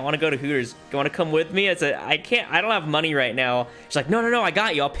like, hey, I want to go to Hooters. You want to come with me? I said, I don't have money right now. She's like, no, I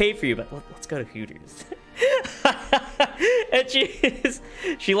got you. I'll pay for you, but let's go to Hooters.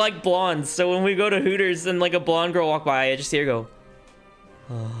 And she liked blondes, so when we go to Hooters and like a blonde girl walk by, I just hear her go,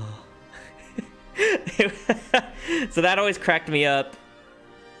 oh. So that always cracked me up.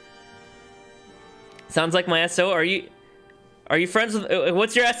 Sounds like my SO. Are you friends with?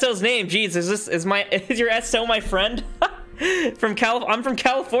 What's your SO's name? Jeez, is your SO my friend? I'm from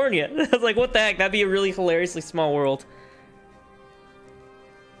California. I was like, what the heck? That'd be a really hilariously small world.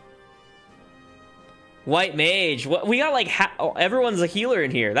 White mage. What we got? Like everyone's a healer in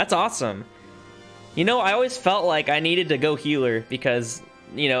here. That's awesome. You know, I always felt like I needed to go healer because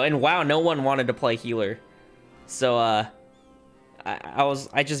you know, and WoW, no one wanted to play healer. So,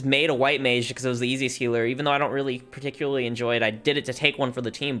 I just made a white mage because it was the easiest healer, even though I don't really particularly enjoy it. I did it to take one for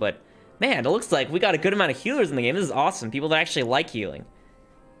the team, but man, it looks like we got a good amount of healers in the game. This is awesome. People that actually like healing.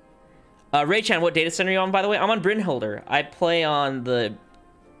 Ray-chan, what data center are you on, by the way? I'm on Brynhilder. I play on the...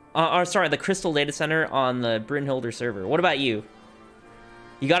 the Crystal data center on the Brynhilder server. What about you?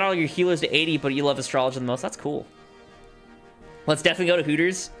 You got all your healers to 80, but you love astrology the most. That's cool. Let's definitely go to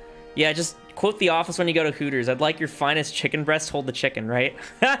Hooters. Yeah, just quote The Office when you go to Hooters. I'd like your finest chicken breast. Hold the chicken, right?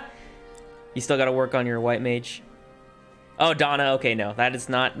 You still got to work on your white mage. Oh, Donna. Okay, no. That is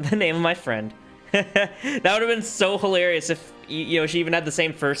not the name of my friend. That would have been so hilarious if, you know, she even had the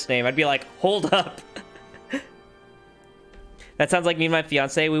same first name. I'd be like, hold up. That sounds like me and my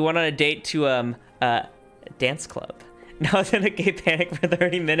fiance. We went on a date to a dance club. Now I was in a gay panic for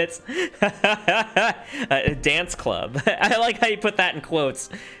 30 minutes. A dance club. I like how you put that in quotes.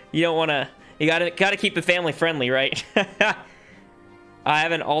 You don't want to... You gotta keep it family friendly, right? I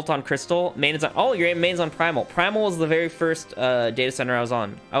have an alt on Crystal. Main is on... Oh, your main's on Primal. Primal was the very first data center I was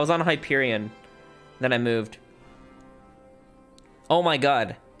on. I was on Hyperion. Then I moved. Oh my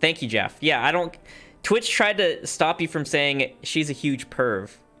god. Thank you, Jeff. Yeah, I don't... Twitch tried to stop you from saying she's a huge perv.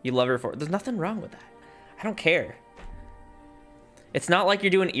 You love her for... There's nothing wrong with that. I don't care. It's not like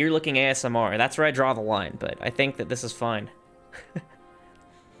you're doing ear-licking ASMR. That's where I draw the line, but I think that this is fine.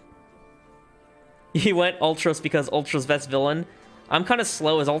 He went Ultros because Ultros best villain. I'm kind of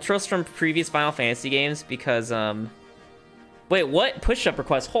slow as Ultros from previous Final Fantasy games because, Wait, what? Push-up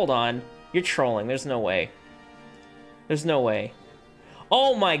request? Hold on. You're trolling. There's no way. There's no way.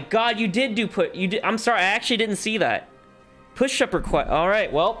 Oh my god, you did do I'm sorry, I actually didn't see that. Push-up request.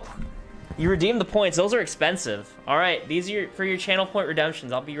 Alright, well... You redeemed the points. Those are expensive. All right, these are for your channel point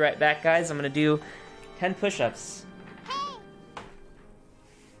redemptions. I'll be right back, guys. I'm going to do 10 push-ups. Hey.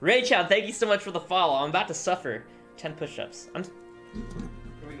 Ray Chow, thank you so much for the follow. I'm about to suffer 10 push-ups. Here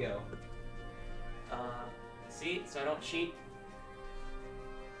we go. See? So I don't cheat.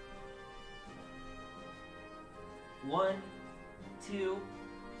 1, 2,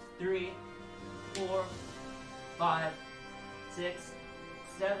 3, 4, 5, 6,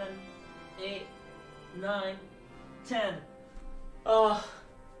 7, 8, 9, 10. Oh.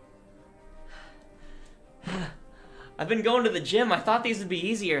 I've been going to the gym. I thought these would be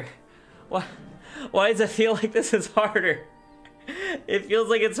easier. Why does it feel like this is harder? It feels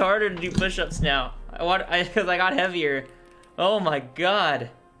like it's harder to do push-ups now. Because I got heavier. Oh my god.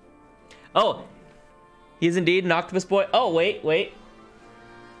 Oh. He's indeed an octopus boy. Oh, wait.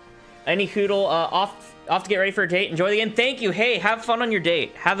 Any Hoodle, off to get ready for a date. Enjoy the game. Thank you. Hey, have fun on your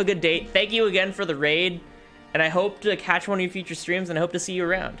date. Have a good date. Thank you again for the raid. And I hope to catch one of your future streams, and I hope to see you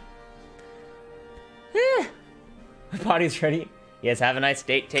around. My body's ready. Yes, have a nice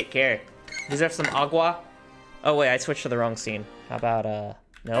date. Take care. Deserve some agua? Oh, wait, I switched to the wrong scene. How about,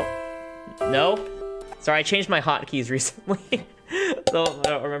 No? Sorry, I changed my hotkeys recently. So I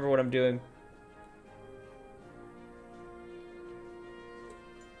don't remember what I'm doing.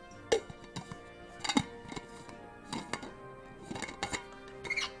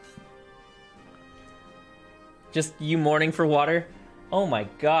 Just you mourning for water? Oh my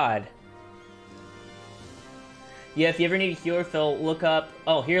god. Yeah, if you ever need a healer, Phil, look up...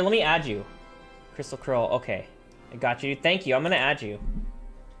 Oh, here, let me add you. Crystal Curl, okay. I got you. Thank you, I'm gonna add you.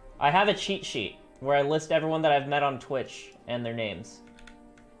 I have a cheat sheet where I list everyone that I've met on Twitch and their names.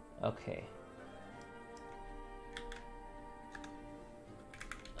 Okay.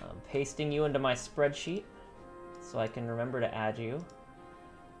 I'm pasting you into my spreadsheet so I can remember to add you.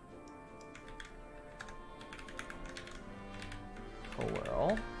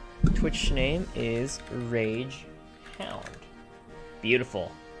 Whirl. Twitch name is Rage Hound.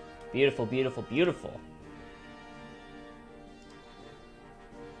 Beautiful. Beautiful, beautiful, beautiful.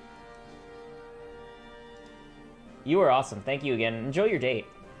 You are awesome. Thank you again. Enjoy your date.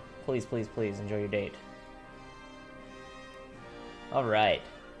 Please, please, please enjoy your date. Alright.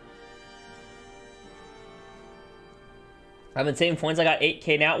 I've been saving points. I got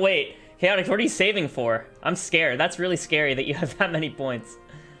 8k now. Wait. Chaotic, what are you saving for? I'm scared. That's really scary that you have that many points.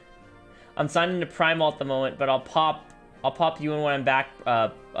 I'm signed into Primal at the moment, but I'll pop you in when I'm back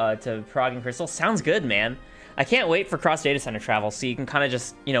to Prague and Crystal. Sounds good, man. I can't wait for cross data center travel so you can kind of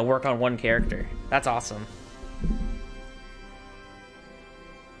just, you know, work on one character. That's awesome.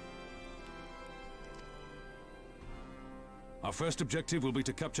 Our first objective will be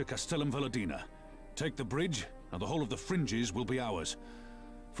to capture Castellum Valladina. Take the bridge, and the whole of the fringes will be ours.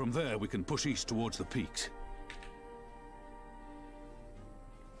 From there, we can push east towards the peaks.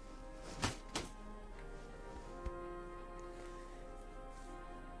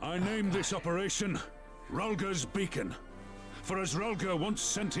 I named this operation Rulger's Beacon. For as Rulger once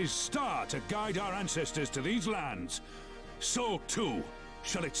sent his star to guide our ancestors to these lands, so too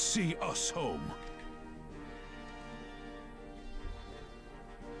shall it see us home.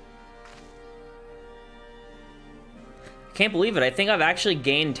 Can't believe it. I think I've actually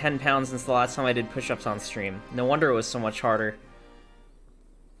gained 10 pounds since the last time I did push-ups on stream. No wonder it was so much harder.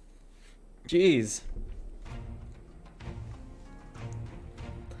 Jeez.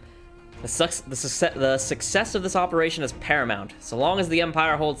 The success of this operation is paramount. So long as the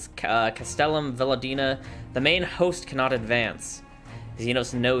Empire holds Castellum Velladina, the main host cannot advance.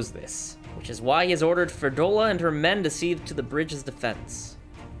 Xenos knows this, which is why he has ordered Ferdola and her men to see to the bridge's defense.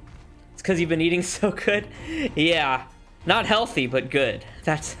 It's because you've been eating so good? Yeah. Not healthy, but good.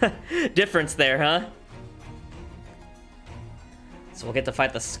 That's a difference there, huh? So we'll get to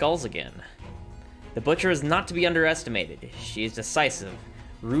fight the skulls again. The Butcher is not to be underestimated. She is decisive,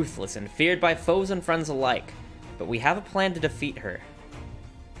 ruthless, and feared by foes and friends alike. But we have a plan to defeat her.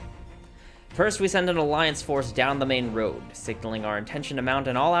 First, we send an alliance force down the main road, signaling our intention to mount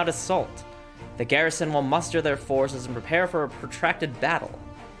an all-out assault. The garrison will muster their forces and prepare for a protracted battle.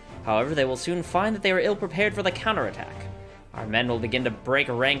 However, they will soon find that they are ill-prepared for the counterattack. Our men will begin to break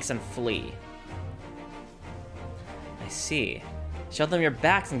ranks and flee. I see. Show them your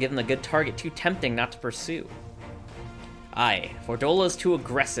backs and give them a good target too tempting not to pursue. Aye, Fordola is too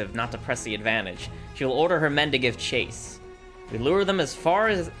aggressive not to press the advantage. She will order her men to give chase. We lure them as far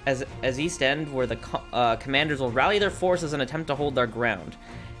as East End, where the commanders will rally their forces and attempt to hold their ground.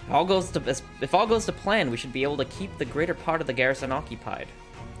 If all goes to plan, we should be able to keep the greater part of the garrison occupied,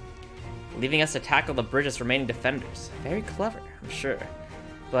 leaving us to tackle the bridge's remaining defenders. Very clever, I'm sure.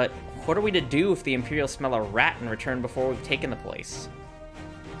 But what are we to do if the Imperials smell a rat and return before we've taken the place?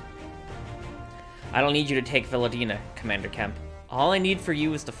 I don't need you to take Velladina, Commander Kemp. All I need for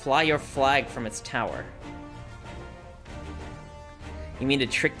you is to fly your flag from its tower. You mean to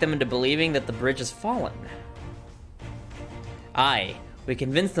trick them into believing that the bridge has fallen? Aye, we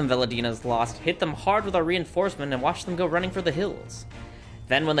convince them Velladina's lost, hit them hard with our reinforcement, and watch them go running for the hills.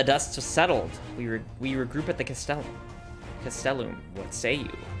 Then when the dust has settled, we regroup at the Castellum. What say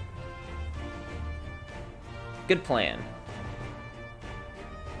you? Good plan.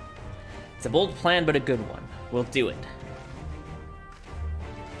 It's a bold plan, but a good one. We'll do it.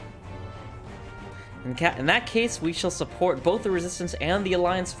 In that case, we shall support both the Resistance and the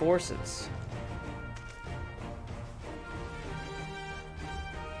Alliance forces.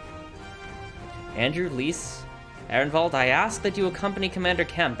 Andrew, Lise, Ehrenwald, I ask that you accompany Commander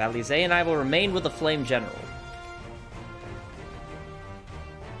Kemp. Alize and I will remain with the Flame General.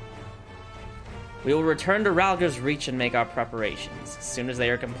 We will return to Ralger's Reach and make our preparations. As soon as they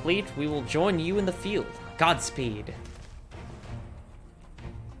are complete, we will join you in the field. Godspeed.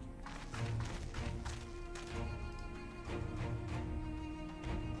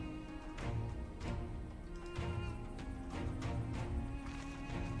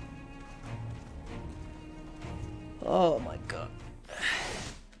 Oh my god.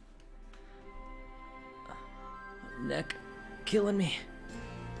 Neck killing me.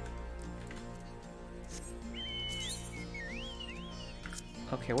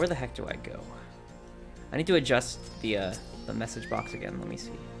 Okay, where the heck do I go? I need to adjust the message box again. Let me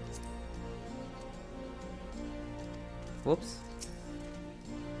see. Whoops.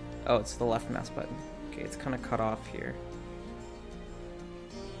 Oh, it's the left mouse button. Okay, it's kind of cut off here.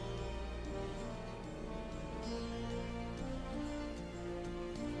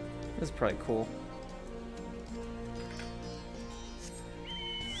 This is probably cool.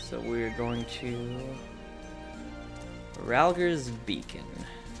 So we're going to Ralger's Beacon.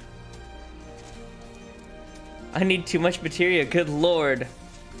 I need too much materia, good lord.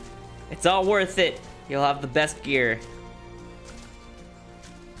 It's all worth it. You'll have the best gear.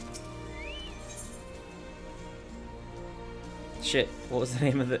 Shit, what was the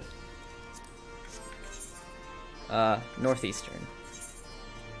name of it? Northeastern.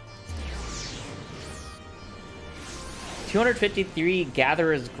 253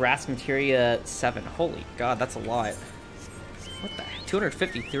 Gatherer's Grass Materia 7. Holy god, that's a lot. What the heck?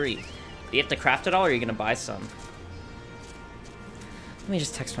 253. Do you have to craft it all, or are you gonna buy some? Let me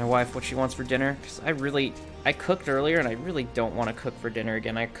just text my wife what she wants for dinner, because I cooked earlier, and I really don't want to cook for dinner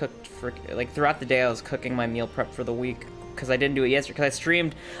again. I cooked for, like, throughout the day I was cooking my meal prep for the week, because I didn't do it yesterday, because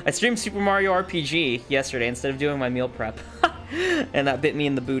I streamed Super Mario RPG yesterday instead of doing my meal prep. And that bit me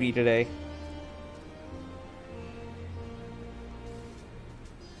in the booty today.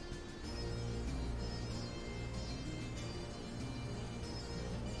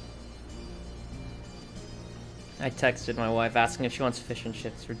 I texted my wife asking if she wants fish and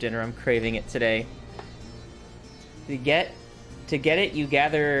chips for dinner. I'm craving it today. To get it, you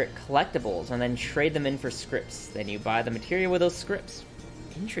gather collectibles and then trade them in for scripts. Then you buy the material with those scripts.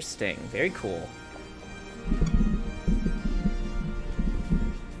 Interesting. Very cool.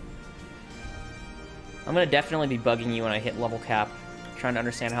 I'm gonna definitely be bugging you when I hit level cap. Trying to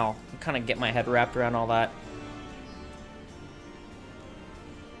understand how, kind of get my head wrapped around all that.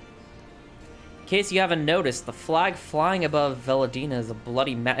 In case you haven't noticed, the flag flying above Veladina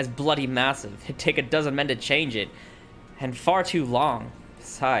is bloody massive. It'd take a dozen men to change it, and far too long.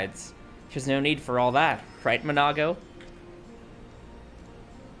 Besides, there's no need for all that, right, Monago?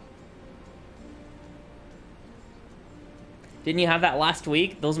 Didn't you have that last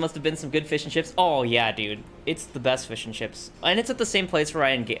week? Those must have been some good fish and chips. Oh yeah, dude, it's the best fish and chips, and it's at the same place where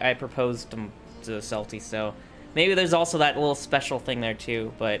I proposed to Celty, so maybe there's also that little special thing there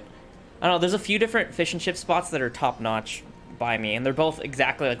too. But I don't know. There's a few different fish and chip spots that are top notch by me, and they're both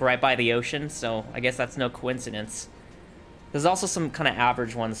exactly like right by the ocean, so I guess that's no coincidence. There's also some kind of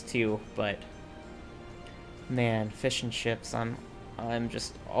average ones too, but man, fish and chips, I'm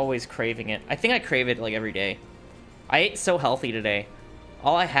just always craving it. I think I crave it like every day. I ate so healthy today.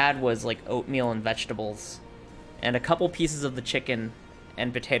 All I had was like oatmeal and vegetables and a couple pieces of the chicken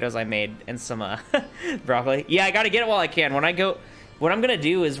and potatoes I made and some broccoli. Yeah, I gotta get it while I can. What I'm gonna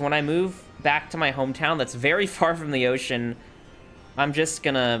do is when I move back to my hometown that's very far from the ocean, I'm just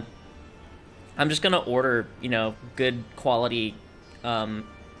gonna order, you know, good quality,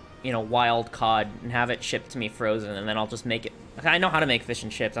 you know, wild cod and have it shipped to me frozen, and then I'll just make it. I know how to make fish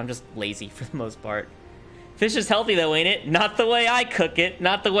and chips. I'm just lazy for the most part. Fish is healthy though, ain't it? Not the way I cook it,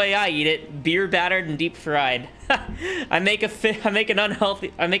 not the way I eat it. Beer battered and deep fried. I make a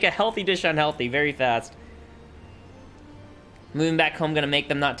healthy dish unhealthy very fast. Moving back home, gonna make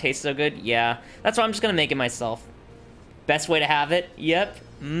them not taste so good? Yeah, that's why I'm just gonna make it myself. Best way to have it? Yep,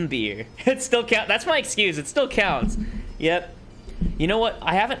 beer. It still counts. That's my excuse. It still counts. Yep. You know what?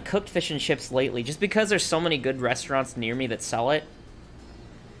 I haven't cooked fish and chips lately, just because there's so many good restaurants near me that sell it.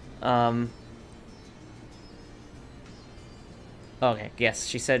 Okay, yes,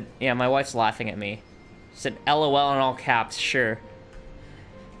 she said, yeah, my wife's laughing at me. She said, LOL in all caps, sure.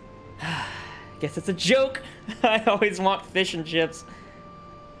 Guess it's a joke. I always want fish and chips.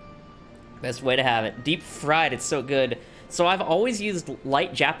 Best way to have it. Deep fried, it's so good. So I've always used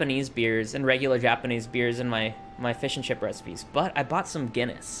light Japanese beers and regular Japanese beers in my fish and chip recipes. But I bought some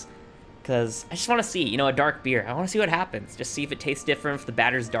Guinness. Because I just want to see, you know, a dark beer. I want to see what happens. Just see if it tastes different, if the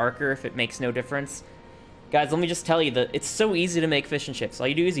batter's darker, if it makes no difference. Guys, let me just tell you that it's so easy to make fish and chips. All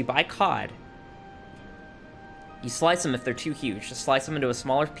you do is you buy cod. You slice them if they're too huge. Just slice them into a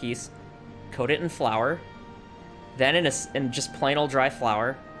smaller piece. Coat it in flour. Then in just plain old dry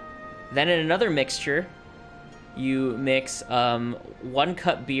flour. Then in another mixture, you mix 1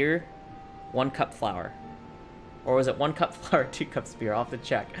 cup beer, 1 cup flour. Or was it 1 cup flour, 2 cups beer? I'll have to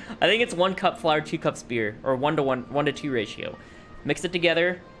check. I think it's 1 cup flour, 2 cups beer, or 1 to 2 ratio. Mix it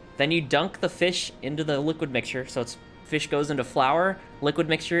together. Then you dunk the fish into the liquid mixture, so fish goes into flour, liquid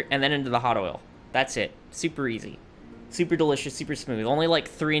mixture, and then into the hot oil. That's it. Super easy. Super delicious, super smooth. Only like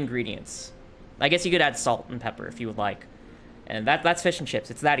 3 ingredients. I guess you could add salt and pepper if you would like. And that's fish and chips.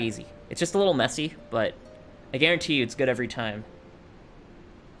 It's that easy. It's just a little messy, but I guarantee you it's good every time.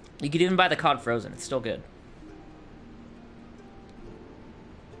 You could even buy the cod frozen. It's still good.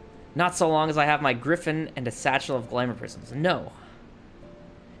 Not so long as I have my griffin and a satchel of glamour prisms. No.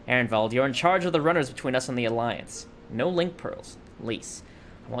 Ehrenwald, you're in charge of the runners between us and the Alliance. No link pearls. Lease.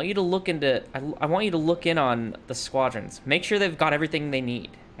 I want you to look in on the squadrons. Make sure they've got everything they need.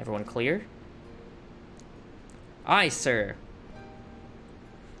 Everyone clear? Aye, sir.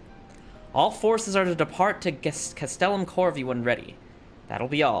 All forces are to depart to Castellum Corvi when ready. That'll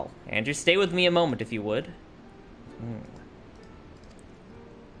be all. Andrew, stay with me a moment if you would.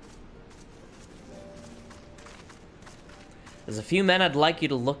 There's a few men I'd like you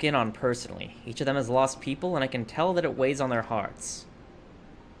to look in on personally. Each of them has lost people, and I can tell that it weighs on their hearts.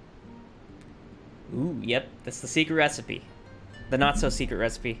 Ooh, yep, that's the secret recipe. The not-so-secret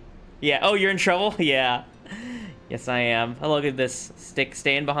recipe. Yeah, oh, you're in trouble? Yeah. Yes, I am. Oh, look at this. Stick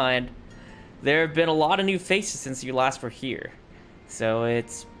staying behind. There have been a lot of new faces since you last were here. So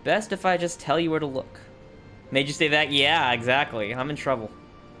it's best if I just tell you where to look. Made you say that? Yeah, exactly. I'm in trouble.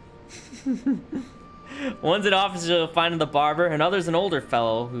 One's an officer finding the barber, and other's an older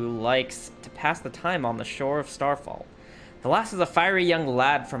fellow who likes to pass the time on the shore of Starfall. The last is a fiery young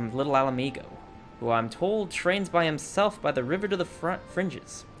lad from Little Alamigo, who I'm told trains by himself by the river to the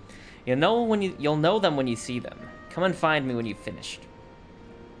fringes. You'll know them when you see them. Come and find me when you've finished.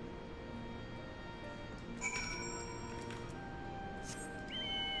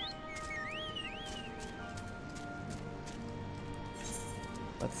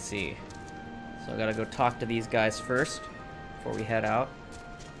 Let's see. So I gotta go talk to these guys first before we head out.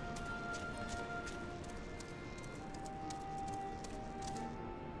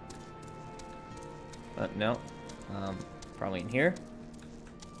 No. Probably in here.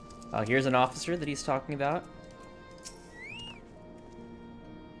 Oh, here's an officer that he's talking about.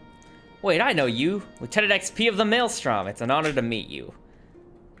 Wait, I know you. Lieutenant XP of the Maelstrom. It's an honor to meet you.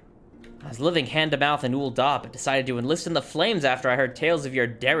 I was living hand-to-mouth in Ul'dah, but decided to enlist in the flames after I heard tales of your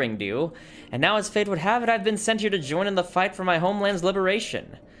daring do. And now, as fate would have it, I've been sent here to join in the fight for my homeland's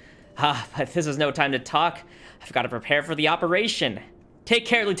liberation. Ah, but this is no time to talk. I've got to prepare for the operation. Take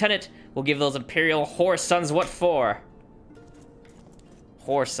care, Lieutenant. We'll give those Imperial whore sons what for.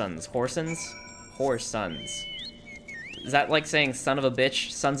 Whore sons. Whoresons? Whore sons. Is that like saying son of a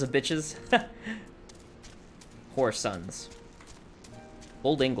bitch? Sons of bitches? Whore sons.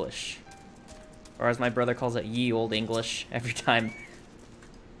 Old English. Or as my brother calls it, ye old English every time.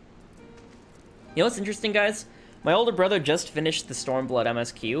 You know what's interesting, guys? My older brother just finished the Stormblood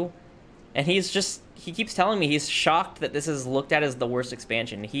MSQ, and he keeps telling me he's shocked that this is looked at as the worst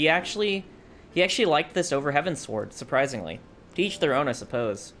expansion. He actually liked this over Heavensward, surprisingly. To each their own, I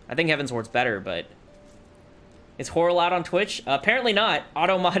suppose. I think Heavensward's better, but... Is horror allowed on Twitch? Apparently not.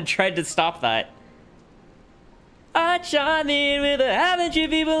 Automod tried to stop that. I chime in with a haven't you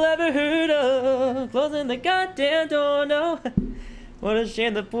people ever heard of? Closing the goddamn door, no. What a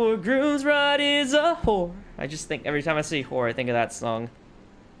shame the poor groom's bride is a whore. I just think, every time I see whore, I think of that song.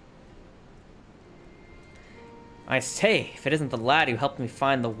 I say, if it isn't the lad who helped me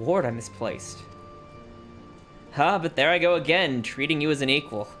find the ward I misplaced. Ah, but there I go again, treating you as an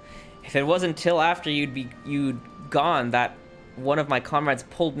equal. If it wasn't till after you'd gone that one of my comrades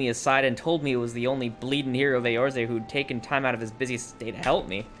pulled me aside and told me it was the only bleeding hero of Eorze who'd taken time out of his busy day to help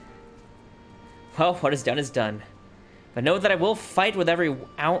me. Well, what is done. But know that I will fight with every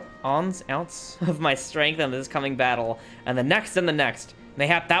ounce of my strength in this coming battle, and the next and the next.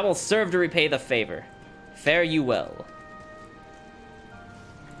 Mayhap that will serve to repay the favor. Fare you well.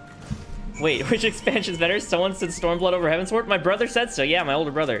 Wait, which expansion's better? Someone said Stormblood over Heavensward? My brother said so, yeah, my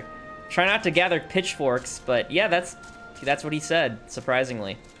older brother. Try not to gather pitchforks, but yeah, that's what he said,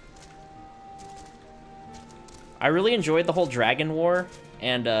 surprisingly. I really enjoyed the whole Dragon War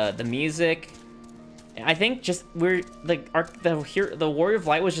and the music. I think just the Warrior of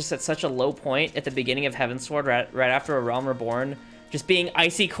Light was just at such a low point at the beginning of Heavensward, right after A Realm Reborn, just being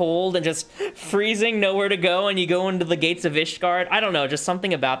icy cold and just freezing, nowhere to go, and you go into the gates of Ishgard. I don't know, just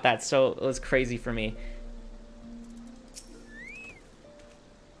something about that, so it was crazy for me.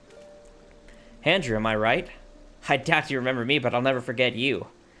 Andrew, am I right? I doubt you remember me, but I'll never forget you.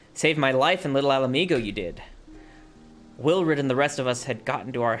 Saved my life in Little Alamigo, you did. Wilrid and the rest of us had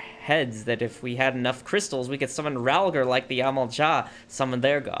gotten to our heads that if we had enough crystals, we could summon Ralgar like the Amal-Jah summoned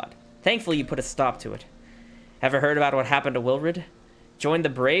their god. Thankfully, you put a stop to it. Ever heard about what happened to Wilrid? Joined the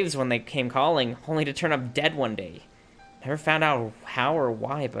Braves when they came calling, only to turn up dead one day. Never found out how or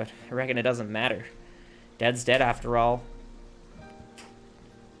why, but I reckon it doesn't matter. Dead's dead after all.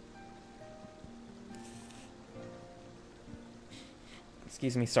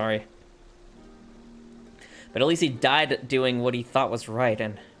 Excuse me, sorry. But at least he died doing what he thought was right,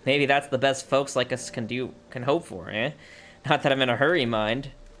 and maybe that's the best folks like us can hope for, eh? Not that I'm in a hurry, mind.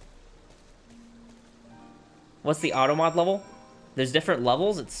 What's the automod level? There's different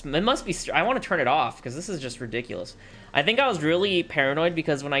levels? It must be... I want to turn it off, because this is just ridiculous. I think I was really paranoid,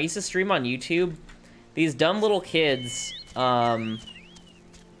 because when I used to stream on YouTube, these dumb little kids,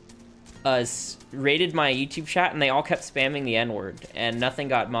 raided my YouTube chat, and they all kept spamming the N-word, and nothing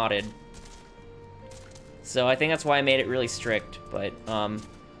got modded. So I think that's why I made it really strict, but,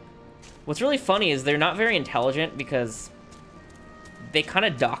 what's really funny is they're not very intelligent, because they kind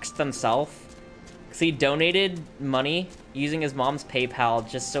of doxed themselves. Because he donated money using his mom's PayPal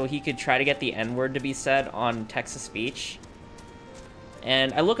just so he could try to get the N-word to be said on text-to-speech.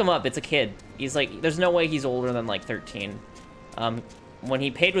 And I look him up, it's a kid. He's like, there's no way he's older than, like, 13. When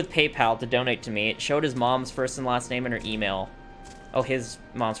he paid with PayPal to donate to me, it showed his mom's first and last name and her email. Oh, his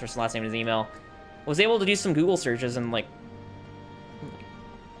mom's first and last name and his email. Was able to do some Google searches and, like,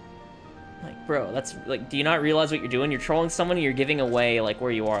 bro, that's, like, do you not realize what you're doing? You're trolling someone and you're giving away, like,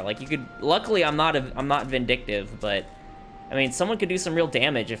 where you are. Like, you could, luckily, I'm not vindictive, but, I mean, someone could do some real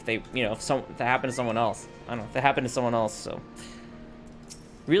damage if they, you know, if that happened to someone else. I don't know, if that happened to someone else, so.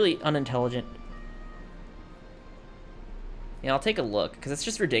 Really unintelligent. Yeah, I'll take a look, because it's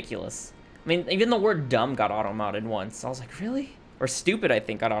just ridiculous. I mean, even the word dumb got auto-modded once. I was like, really? Or stupid, I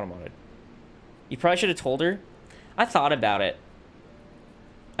think, got auto-modded. You probably should have told her. I thought about it.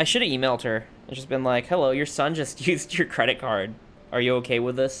 I should have emailed her and just been like, hello, your son just used your credit card. Are you okay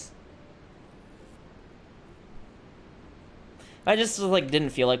with this? I just like didn't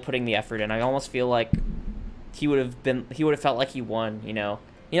feel like putting the effort in. I almost feel like he would have felt like he won, you know.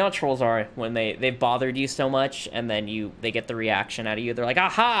 You know how trolls are when they've bothered you so much and then they get the reaction out of you. They're like,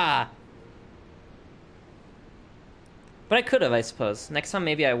 aha! But I could have, I suppose. Next time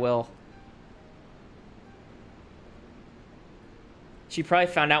maybe I will. She probably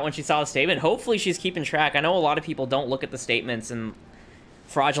found out when she saw the statement. Hopefully she's keeping track. I know a lot of people don't look at the statements and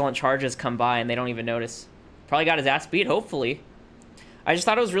fraudulent charges come by and they don't even notice. Probably got his ass beat, hopefully. I just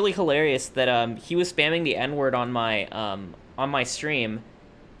thought it was really hilarious that he was spamming the N-word on my stream.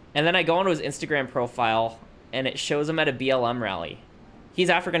 And then I go onto his Instagram profile and it shows him at a BLM rally. He's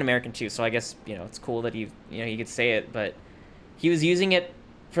African American too, so I guess, you know, it's cool that he could say it, but he was using it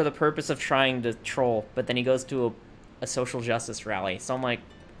for the purpose of trying to troll, but then he goes to a social justice rally. So I'm like,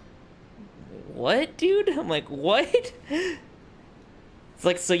 what, dude? I'm like, what? It's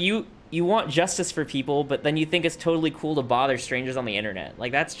like, so you want justice for people, but then you think it's totally cool to bother strangers on the internet.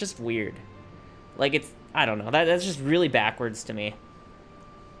 Like, that's just weird. Like, I don't know. That's just really backwards to me.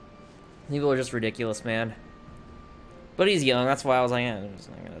 People are just ridiculous, man. But he's young, that's why I was like, I'm just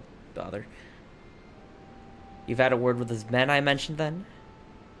not gonna bother. You've had a word with his men, I mentioned then?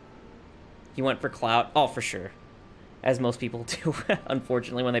 He went for clout? Oh, for sure. As most people do,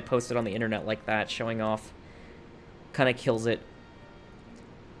 unfortunately, when they post it on the internet like that, showing off. Kind of kills it.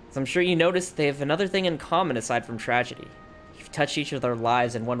 So I'm sure you noticed they have another thing in common aside from tragedy. You've touched each of their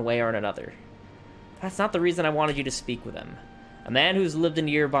lives in one way or another. That's not the reason I wanted you to speak with them. A man who's lived in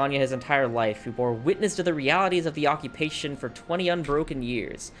Yerbanya his entire life, who bore witness to the realities of the occupation for 20 unbroken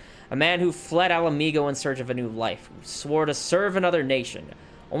years. A man who fled Alamigo in search of a new life, who swore to serve another nation,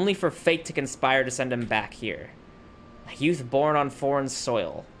 only for fate to conspire to send him back here. A youth born on foreign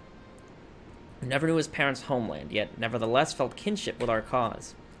soil, who never knew his parents' homeland, yet nevertheless felt kinship with our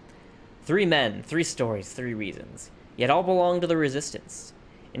cause. 3 men, 3 stories, 3 reasons, yet all belong to the resistance.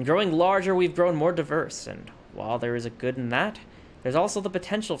 In growing larger, we've grown more diverse, and while there is a good in that, there's also the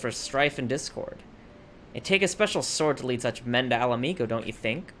potential for strife and discord. It'd take a special sword to lead such men to Alamigo, don't you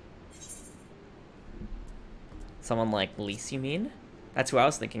think? Someone like Lise, you mean? That's who I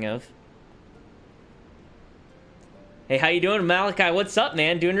was thinking of. Hey, how you doing, Malachi? What's up,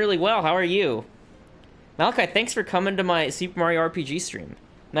 man? Doing really well. How are you? Malachi, thanks for coming to my Super Mario RPG stream.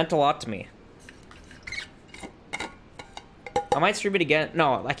 Meant a lot to me. I might stream it again.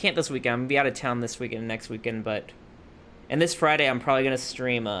 No, I can't this weekend. I'm gonna be out of town this weekend and next weekend, but... And this Friday, I'm probably gonna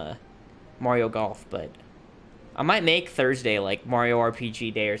stream Mario Golf, but... I might make Thursday, like, Mario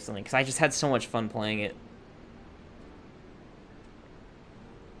RPG Day or something, because I just had so much fun playing it.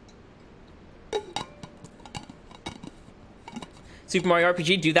 Super Mario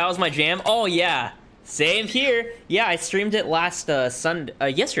RPG, dude, that was my jam. Oh, yeah. Same here. Yeah, I streamed it last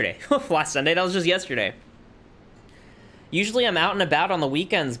yesterday. Last Sunday, that was just yesterday. Usually I'm out and about on the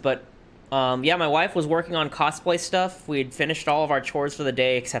weekends, but yeah, my wife was working on cosplay stuff. We had finished all of our chores for the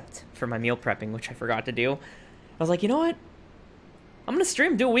day, except for my meal prepping, which I forgot to do. I was like, you know what? I'm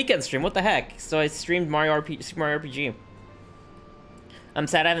gonna do a weekend stream. What the heck? So I streamed Super Mario RPG. I'm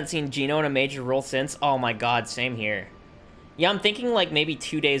sad I haven't seen Gino in a major role since. Oh my god, same here. Yeah, I'm thinking like maybe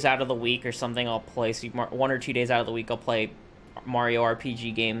 2 days out of the week or something I'll play 1 or 2 days out of the week I'll play Mario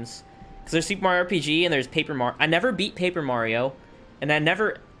RPG games. Because there's Super Mario RPG and there's Paper Mario. I never beat Paper Mario, and I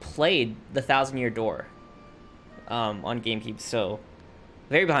never played the Thousand Year Door on GameCube, so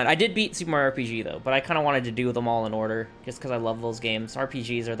very behind. I did beat Super Mario RPG though, but I kind of wanted to do them all in order just because I love those games.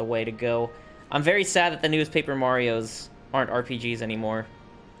 RPGs are the way to go. I'm very sad that the newest Paper Marios aren't RPGs anymore.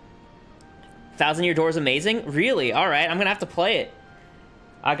 Thousand Year Door is amazing? Really? Alright, I'm gonna have to play it.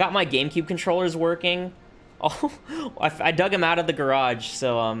 I got my GameCube controllers working. Oh, I dug them out of the garage,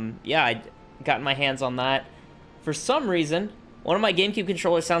 so, yeah, I got my hands on that. For some reason, one of my GameCube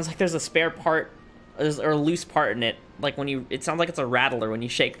controllers sounds like there's a spare part, or a loose part in it. Like, it sounds like it's a rattler when you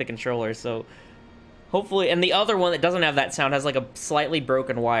shake the controller, so... Hopefully, and the other one that doesn't have that sound has, like, a slightly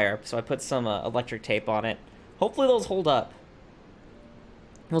broken wire, so I put some electric tape on it. Hopefully those hold up.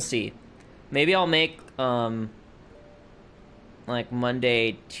 We'll see. Maybe I'll make, like,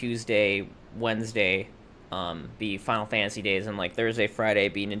 Monday, Tuesday, Wednesday, be Final Fantasy days, and, like, Thursday, Friday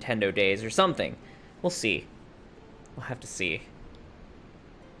be Nintendo days or something. We'll see. We'll have to see.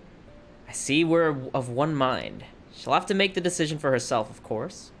 I see we're of one mind. She'll have to make the decision for herself, of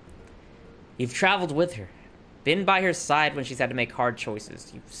course. You've traveled with her, been by her side when she's had to make hard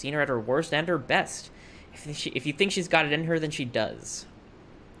choices. You've seen her at her worst and her best. If you think she's got it in her, then she does.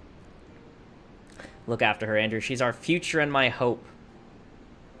 Look after her, Andrew. She's our future and my hope.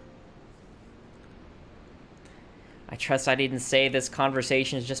 I trust I didn't say this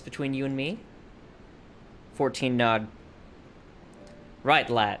conversation is just between you and me? 14 nod. Right,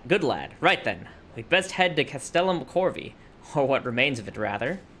 lad. Good lad. Right then. We'd best head to Castellum Corvi. Or what remains of it,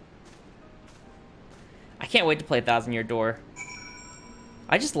 rather. I can't wait to play Thousand Year Door.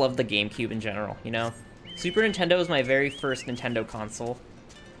 I just love the GameCube in general, you know? Super Nintendo was my very first Nintendo console.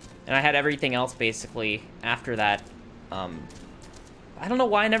 And I had everything else, basically, after that. I don't know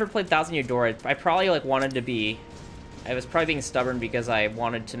why I never played Thousand Year Door. I probably, like, wanted to be... I was probably being stubborn because I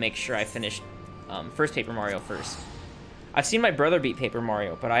wanted to make sure I finished first Paper Mario first. I've seen my brother beat Paper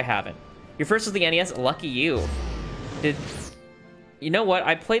Mario, but I haven't. Your first was the NES? Lucky you. You know what?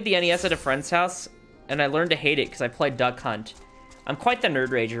 I played the NES at a friend's house, and I learned to hate it because I played Duck Hunt. I'm quite the nerd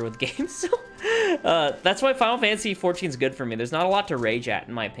rager with games, so... that's why Final Fantasy XIV is good for me. There's not a lot to rage at,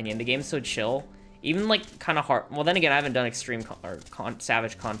 in my opinion. The game's so chill. Even, like, kind of hard... Well, then again, I haven't done extreme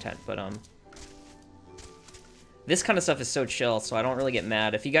savage content, but, this kind of stuff is so chill, so I don't really get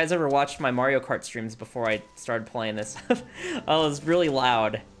mad. If you guys ever watched my Mario Kart streams before I started playing this, I was really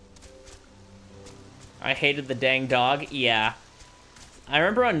loud. I hated the dang dog. Yeah. I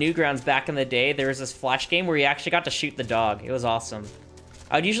remember on Newgrounds back in the day, there was this Flash game where you actually got to shoot the dog. It was awesome.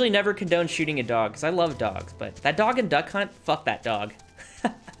 I would usually never condone shooting a dog, because I love dogs, but that dog in Duck Hunt, fuck that dog.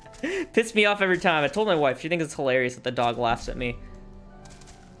 Pissed me off every time. I told my wife, she thinks it's hilarious that the dog laughs at me.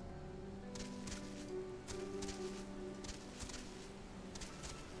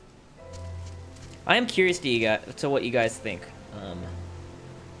 I am curious to what you guys think.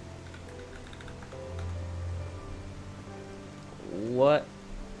 What?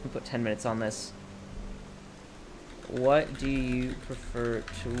 I'll put 10 minutes on this. What do you prefer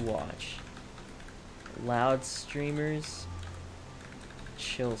to watch? Loud streamers?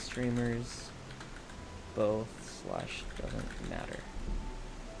 Chill streamers? Both / doesn't matter.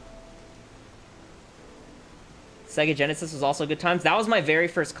 Sega Genesis was also good times. That was my very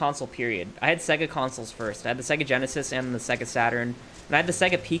first console, period. I had Sega consoles first. I had the Sega Genesis and the Sega Saturn, and I had the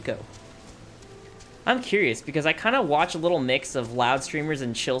Sega Pico. I'm curious, because I kind of watch a little mix of loud streamers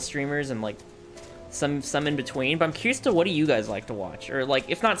and chill streamers and, like, some in between, but I'm curious to what do you guys like to watch? Or, like,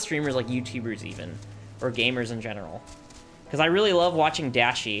 if not streamers, like YouTubers even, or gamers in general. Because I really love watching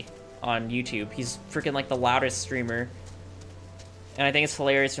Dashi on YouTube. He's freaking, like, the loudest streamer. And I think it's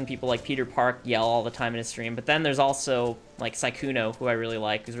hilarious when people like Peter Park yell all the time in his stream. But then there's also, like, Saikuno, who I really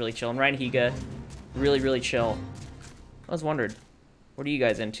like, who's really chill. And Ryan Higa, really, really chill. I was wondered, what are you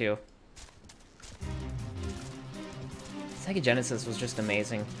guys into? Sega Genesis was just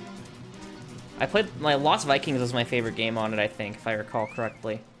amazing. I played... Lost Vikings was my favorite game on it, I think, if I recall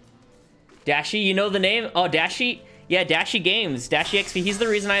correctly. Dashi, you know the name? Oh, Dashi? Yeah, Dashi Games. Dashi XP. He's the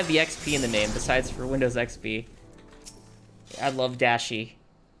reason I have the XP in the name, besides for Windows XP. I love Dashi.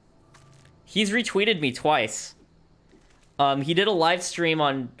 He's retweeted me twice. He did a live stream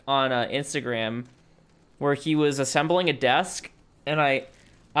on Instagram where he was assembling a desk, and I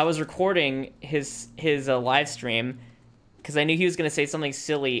was recording his live stream because I knew he was going to say something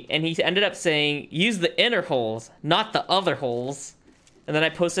silly, and he ended up saying, "Use the inner holes, not the other holes." And then I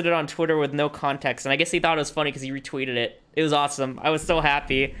posted it on Twitter with no context, and I guess he thought it was funny because he retweeted it. It was awesome. I was so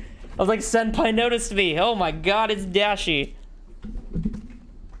happy. I was like, Senpai noticed me. Oh my god, it's Dashi.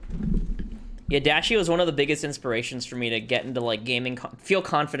 Yeah, Dashi was one of the biggest inspirations for me to get into, like, gaming, feel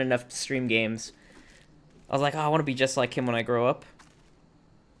confident enough to stream games. I was like, oh, I want to be just like him when I grow up.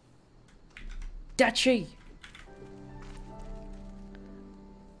 Dashi!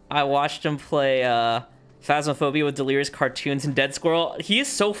 I watched him play, Phasmophobia with Delirious Cartoons and Dead Squirrel. He is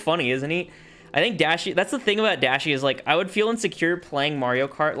so funny, isn't he? I think Dashi, that's the thing about Dashi is, like, I would feel insecure playing Mario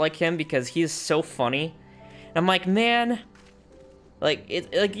Kart like him because he is so funny. And I'm like, man... Like,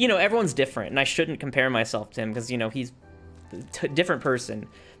 you know, everyone's different, and I shouldn't compare myself to him, because, you know, he's a different person.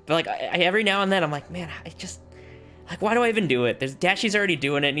 But, like, every now and then, I'm like, man, I just... Like, why do I even do it? Dashi's already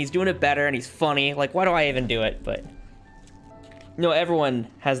doing it, and he's doing it better, and he's funny. Like, why do I even do it? But, you know, everyone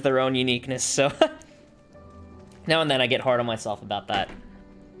has their own uniqueness, so... Now and then I get hard on myself about that.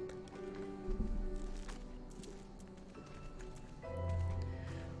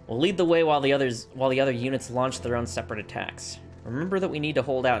 We'll lead the way while the other units launch their own separate attacks. Remember that we need to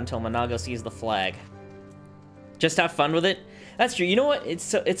hold out until Monago sees the flag. Just have fun with it. That's true. You know what?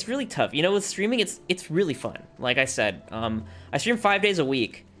 It's really tough. You know, with streaming, it's really fun. Like I said, I stream 5 days a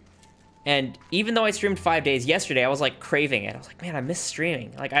week, and even though I streamed 5 days yesterday, I was like craving it. I was like, man, I miss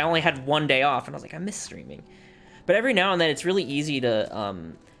streaming. Like I only had 1 day off, and I was like, I miss streaming. But every now and then, it's really easy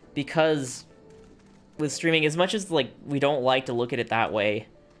to because with streaming, as much as like we don't like to look at it that way,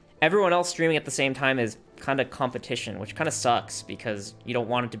 everyone else streaming at the same time is kind of competition, which kind of sucks because you don't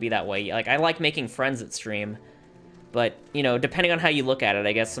want it to be that way. Like, I like making friends that stream, But, you know, depending on how you look at it,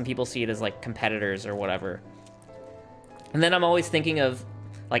 I guess some people see it as, like, competitors or whatever. And then I'm always thinking of,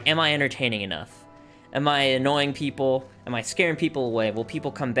 like, am I entertaining enough? Am I annoying people? Am I scaring people away? Will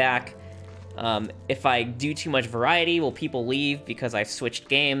people come back? If I do too much variety, will people leave because I've switched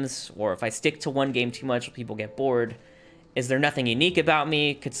games? Or if I stick to one game too much, will people get bored? Is there nothing unique about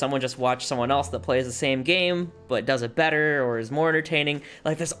me? Could someone just watch someone else that plays the same game, but does it better or is more entertaining?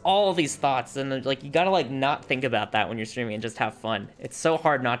 Like, there's all of these thoughts, and, like, you gotta, like, not think about that when you're streaming and just have fun. It's so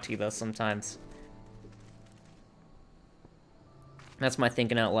hard not to, though, sometimes. That's my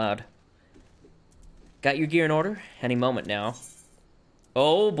thinking out loud. Got your gear in order? Any moment now.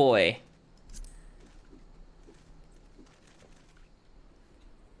 Oh, boy.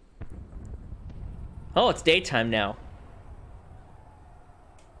 Oh, it's daytime now.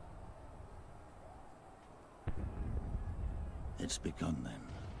 It's begun then.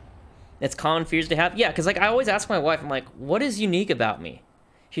 It's common fears to have? Yeah, because, like, I always ask my wife, I'm like, what is unique about me?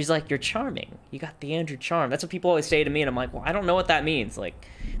 She's like, you're charming. You got the Andrew charm. That's what people always say to me, and I'm like, well, I don't know what that means. Like,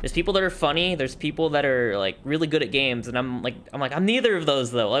 there's people that are funny, there's people that are, like, really good at games, and I'm neither of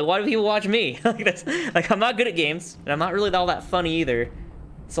those, though. Like, why do people watch me? Like, I'm not good at games, and I'm not really all that funny either.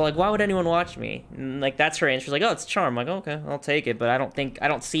 So, like, why would anyone watch me? And, like, that's her answer. She's like, oh, it's charm. I'm like, okay, I'll take it, but I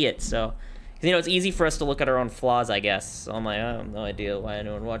don't see it, so... You know, it's easy for us to look at our own flaws, I guess. So I'm like, I have no idea why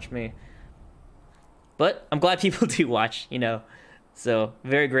anyone would watch me. But I'm glad people do watch, you know. So,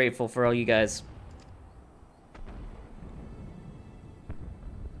 very grateful for all you guys.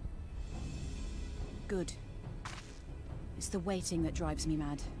 Good. It's the waiting that drives me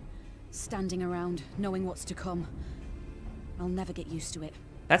mad. Standing around, knowing what's to come. I'll never get used to it.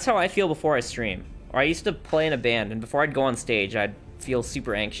 That's how I feel before I stream. Or I used to play in a band, and before I'd go on stage, I'd feel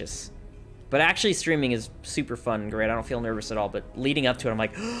super anxious. But actually streaming is super fun and great. I don't feel nervous at all, but leading up to it, I'm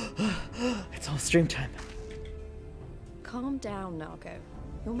like, it's all stream time. Calm down, Nargo.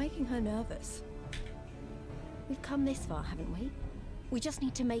 You're making her nervous. We've come this far, haven't we? We just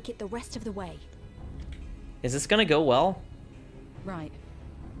need to make it the rest of the way. Is this gonna go well? Right.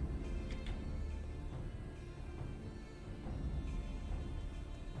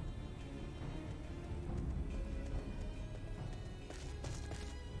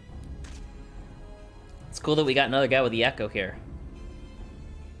 It's cool that we got another guy with the echo here.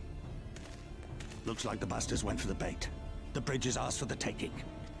 Looks like the bastards went for the bait. The bridge is ours for the taking.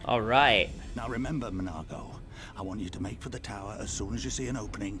 All right. Now remember, Monargo, I want you to make for the tower as soon as you see an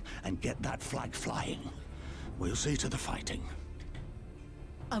opening and get that flag flying. We'll see to the fighting.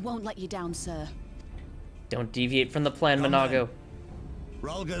 I won't let you down, sir. Don't deviate from the plan, Monargo.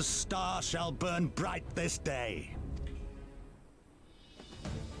 Rolga's star shall burn bright this day.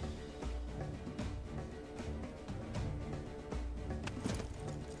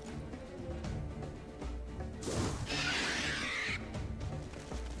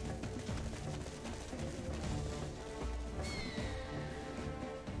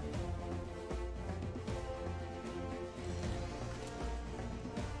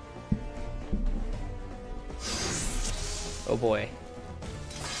 Oh boy.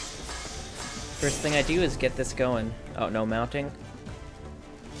 First thing I do is get this going. Oh, no mounting.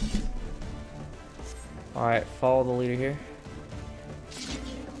 Alright, follow the leader here.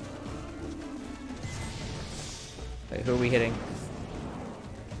 Wait, who are we hitting?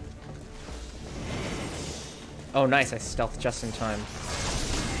 Oh, nice, I stealthed just in time.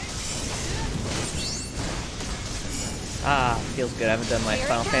 Ah, feels good. I haven't done my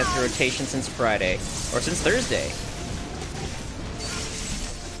Final Fantasy rotation since Friday. Or since Thursday.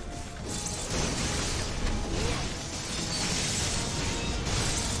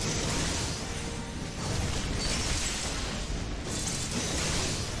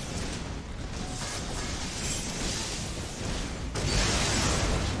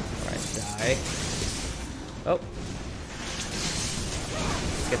 Oh.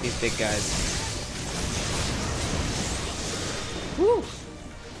 Let's get these big guys. Woo!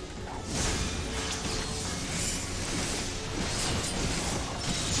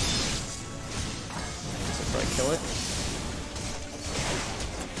 This will probably kill it.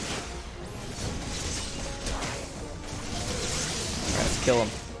 Alright, let's kill him.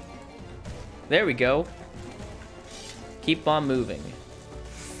 There we go. Keep on moving.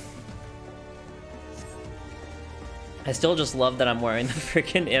 I still just love that I'm wearing the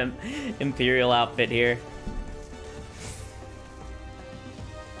freaking Imperial outfit here.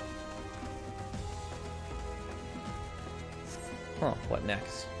 Huh, what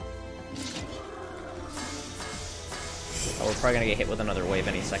next? Oh, we're probably gonna get hit with another wave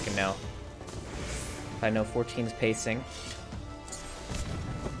any second now. I know 14's pacing.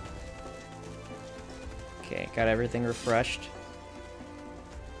 Okay, got everything refreshed.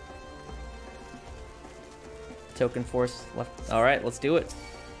 Token force left. All right, let's do it.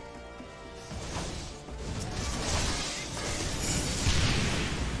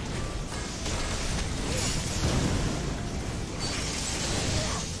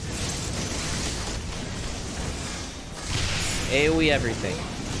 AoE everything.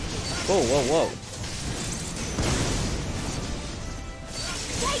 Whoa, whoa, whoa.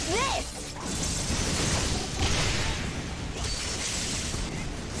 Take this!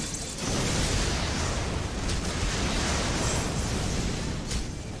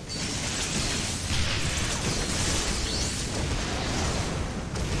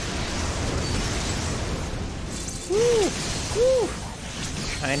 Woo! Woo!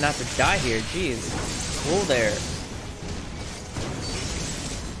 Trying not to die here, jeez. Whoa there.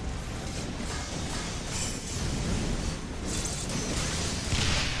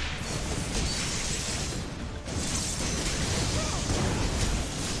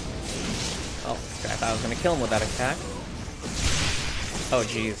 Oh, I thought I was gonna kill him with that attack. Oh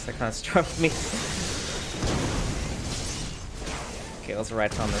jeez, that kind of struck me. Okay, let's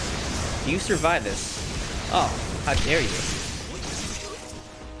ride on this. You survive this. Oh, how dare you?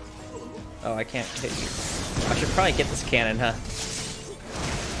 Oh, I can't hit you. I should probably get this cannon, huh?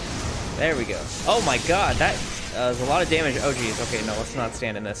 There we go. Oh my god, that was a lot of damage. Oh geez, okay, no, let's not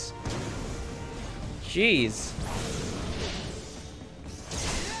stand in this. Jeez.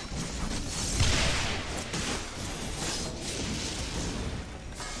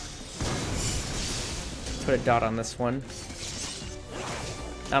 Put a dot on this one.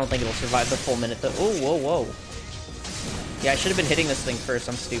 I don't think it'll survive the full minute though. Oh, whoa, whoa. Yeah, I should have been hitting this thing first.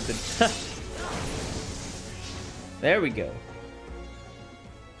 I'm stupid. There we go.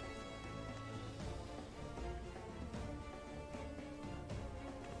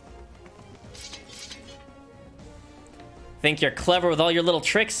 Think you're clever with all your little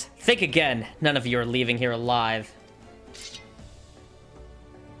tricks? Think again. None of you are leaving here alive.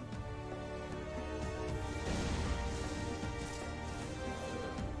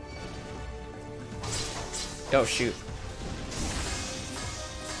 Oh, shoot.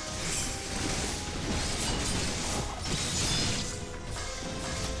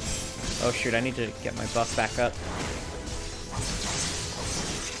 Oh, shoot, I need to get my buff back up.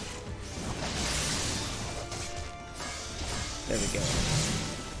 There we go.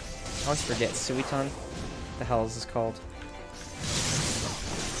 I always forget. Suiton? What the hell is this called?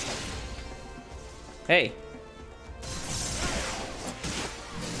 Hey!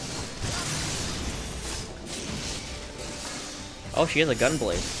 Oh, she has a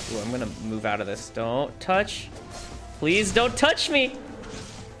gunblade. Ooh, I'm gonna move out of this. Don't touch. Please don't touch me!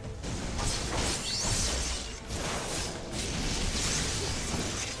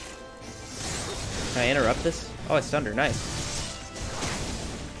 Can I interrupt this? Oh, I stunned her. Nice.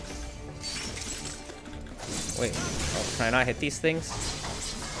 Wait. Oh, can I not hit these things?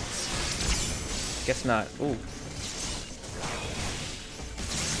 Guess not. Ooh.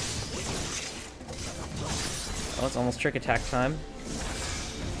 Oh, it's almost trick attack time.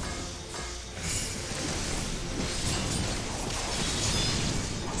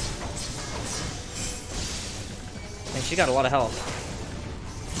 And she got a lot of health.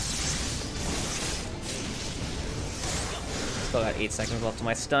 Still got 8 seconds left to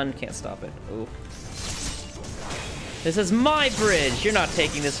my stun. Can't stop it. Ooh. This is my bridge! You're not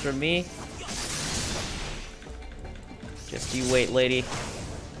taking this from me. Just you wait, lady.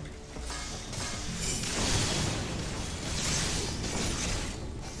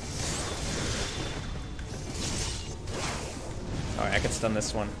 Alright, I can stun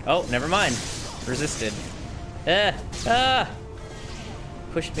this one. Oh, never mind. Resisted.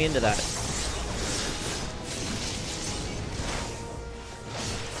 Pushed me into that.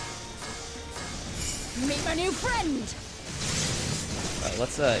 Meet my new friend! Alright,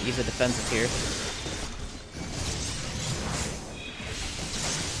 let's use a defensive here.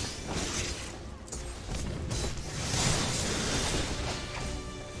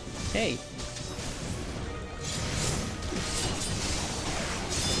 Hey.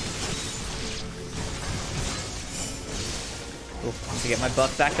 Cool. To get my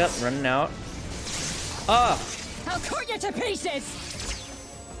buff back up, running out. Ah! I'll cut you to pieces!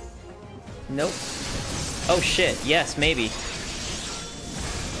 Nope. Oh shit, yes, maybe.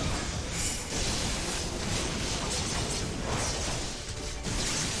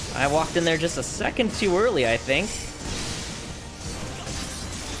 I walked in there just a second too early, I think.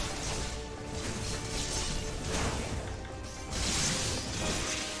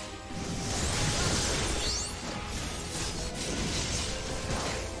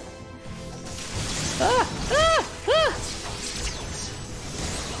 Ah!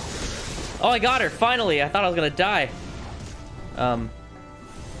 Oh, I got her, finally! I thought I was gonna die. What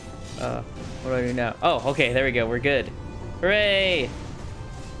do I do now? Oh, okay, there we go, we're good. Hooray!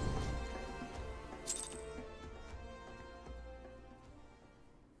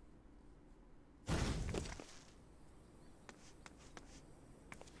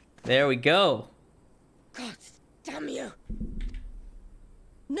 There we go. God damn you!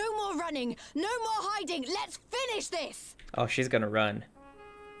 No more running! No more hiding! Let's finish this! Oh, she's gonna run.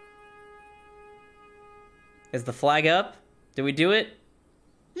 Is the flag up? Did we do it?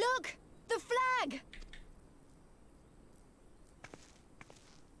 Look! The flag!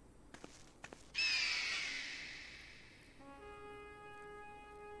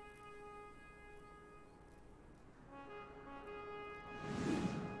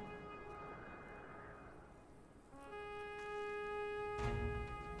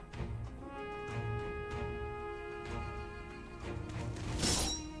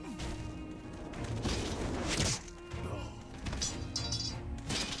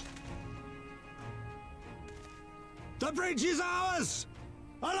 The bridge is ours!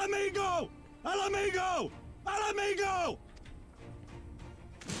 Al amigo! Al amigo! Al amigo!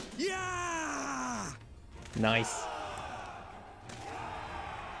 Yeah! Nice.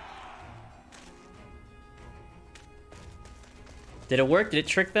 Did it work? Did it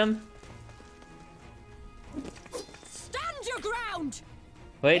trick them? Stand your ground!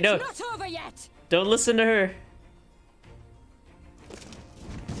 Wait, no. It's not over yet! Don't listen to her.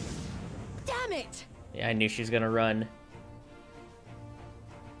 Damn it! Yeah, I knew she was gonna run.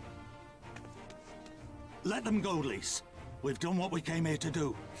 Let them go, Lise. We've done what we came here to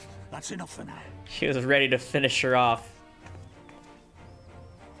do. That's enough for now. She was ready to finish her off.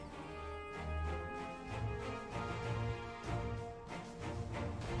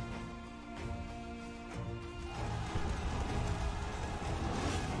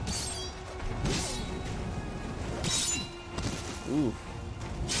 Ooh.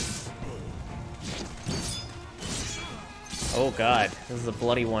 Oh god, this is a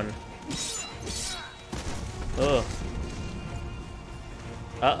bloody one. Ugh.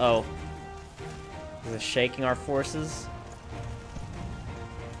 Uh-oh. Is it shaking our forces?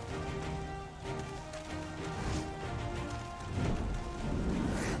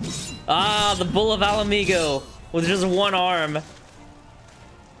 Ah, the Bull of Alamigo with just one arm.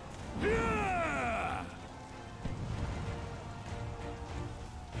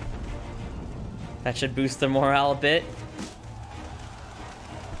 That should boost their morale a bit.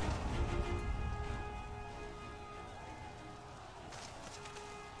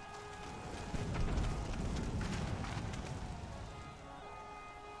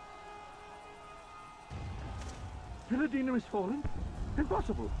 Villadina is fallen?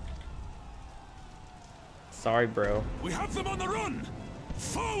 Impossible. Sorry, bro. We have them on the run!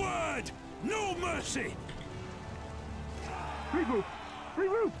 Forward! No mercy! Regroup!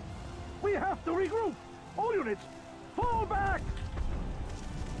 Regroup! We have to regroup! All units, fall back!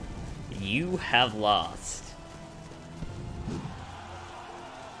 You have lost.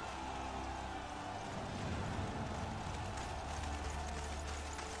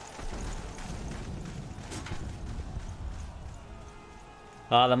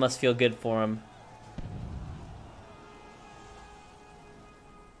 Ah, that must feel good for him.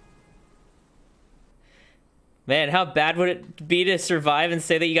 Man, how bad would it be to survive and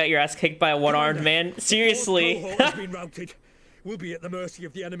say that you got your ass kicked by a one-armed man? Seriously. Our cohort has been routed. We'll be at the mercy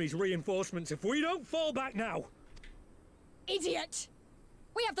of the enemy's reinforcements if we don't fall back now. Idiot!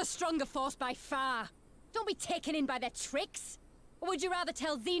 We have the stronger force by far. Don't be taken in by their tricks. Or would you rather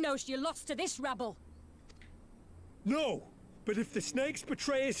tell Xenos you lost to this rabble? No, but if the snakes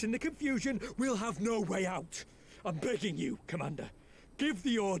betray us in the confusion, we'll have no way out. I'm begging you, Commander. Give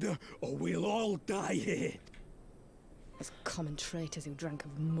the order, or we'll all die here. As common traitors who drank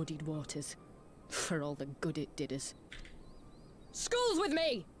of muddied waters. For all the good it did us. School's with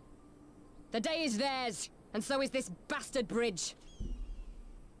me! The day is theirs, and so is this bastard bridge.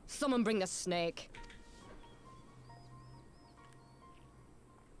 Someone bring the snake.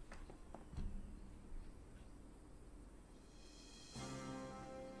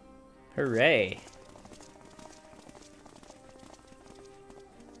 Hooray.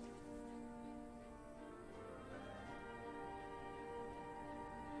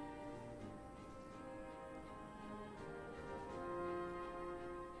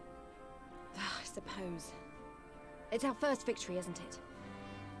 I suppose. It's our first victory, isn't it?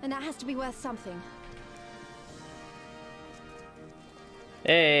 And that has to be worth something.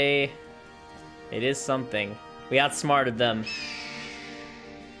 Hey. It is something. We outsmarted them.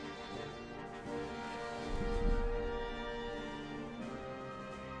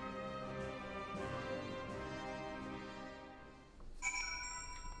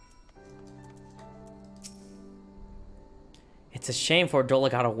 It's a shame Fordola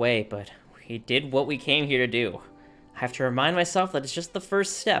got away, but we did what we came here to do. I have to remind myself that it's just the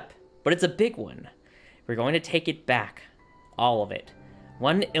first step, but it's a big one. We're going to take it back. All of it.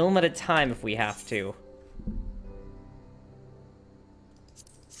 One ilm at a time if we have to.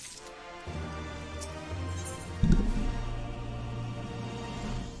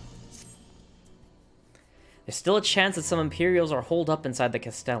 There's still a chance that some Imperials are holed up inside the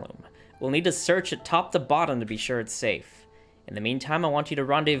Castellum. We'll need to search it top to bottom to be sure it's safe. In the meantime, I want you to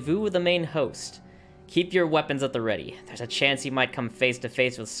rendezvous with the main host. Keep your weapons at the ready. There's a chance you might come face to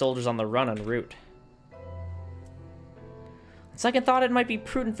face with soldiers on the run en route. On second thought, it might be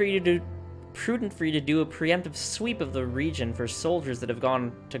prudent for you to do a preemptive sweep of the region for soldiers that have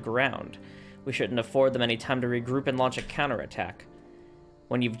gone to ground. We shouldn't afford them any time to regroup and launch a counterattack.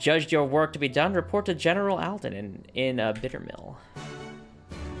 When you've judged your work to be done, report to General Alden in Bittermill.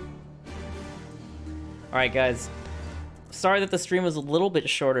 Alright guys, sorry that the stream was a little bit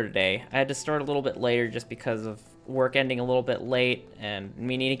shorter today. I had to start a little bit later just because of work ending a little bit late and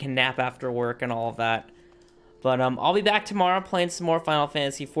me needing a nap after work and all of that. But I'll be back tomorrow playing some more Final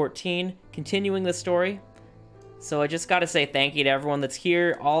Fantasy XIV, continuing the story. So I just gotta say thank you to everyone that's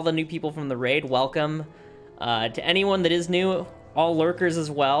here, all the new people from the raid, welcome. To anyone that is new, all lurkers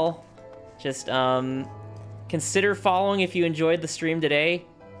as well, just consider following if you enjoyed the stream today.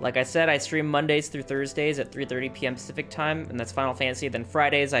 Like I said, I stream Mondays through Thursdays at 3:30 p.m. Pacific time, and that's Final Fantasy. Then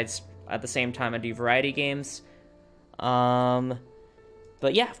Fridays, at the same time, I do variety games.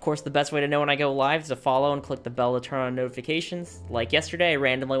 But yeah, of course, the best way to know when I go live is to follow and click the bell to turn on notifications. Like yesterday, I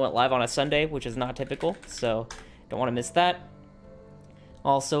randomly went live on a Sunday, which is not typical, so don't want to miss that.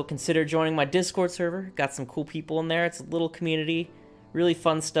 Also, consider joining my Discord server. Got some cool people in there. It's a little community. Really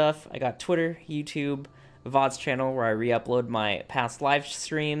fun stuff. I got Twitter, YouTube, VOD's channel where I re-upload my past live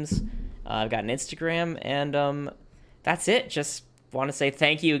streams. I've got an Instagram, and that's it. Just want to say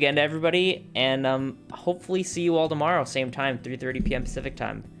thank you again to everybody, and hopefully see you all tomorrow, same time, 3:30 p.m. Pacific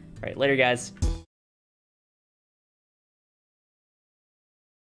time. All right, later, guys.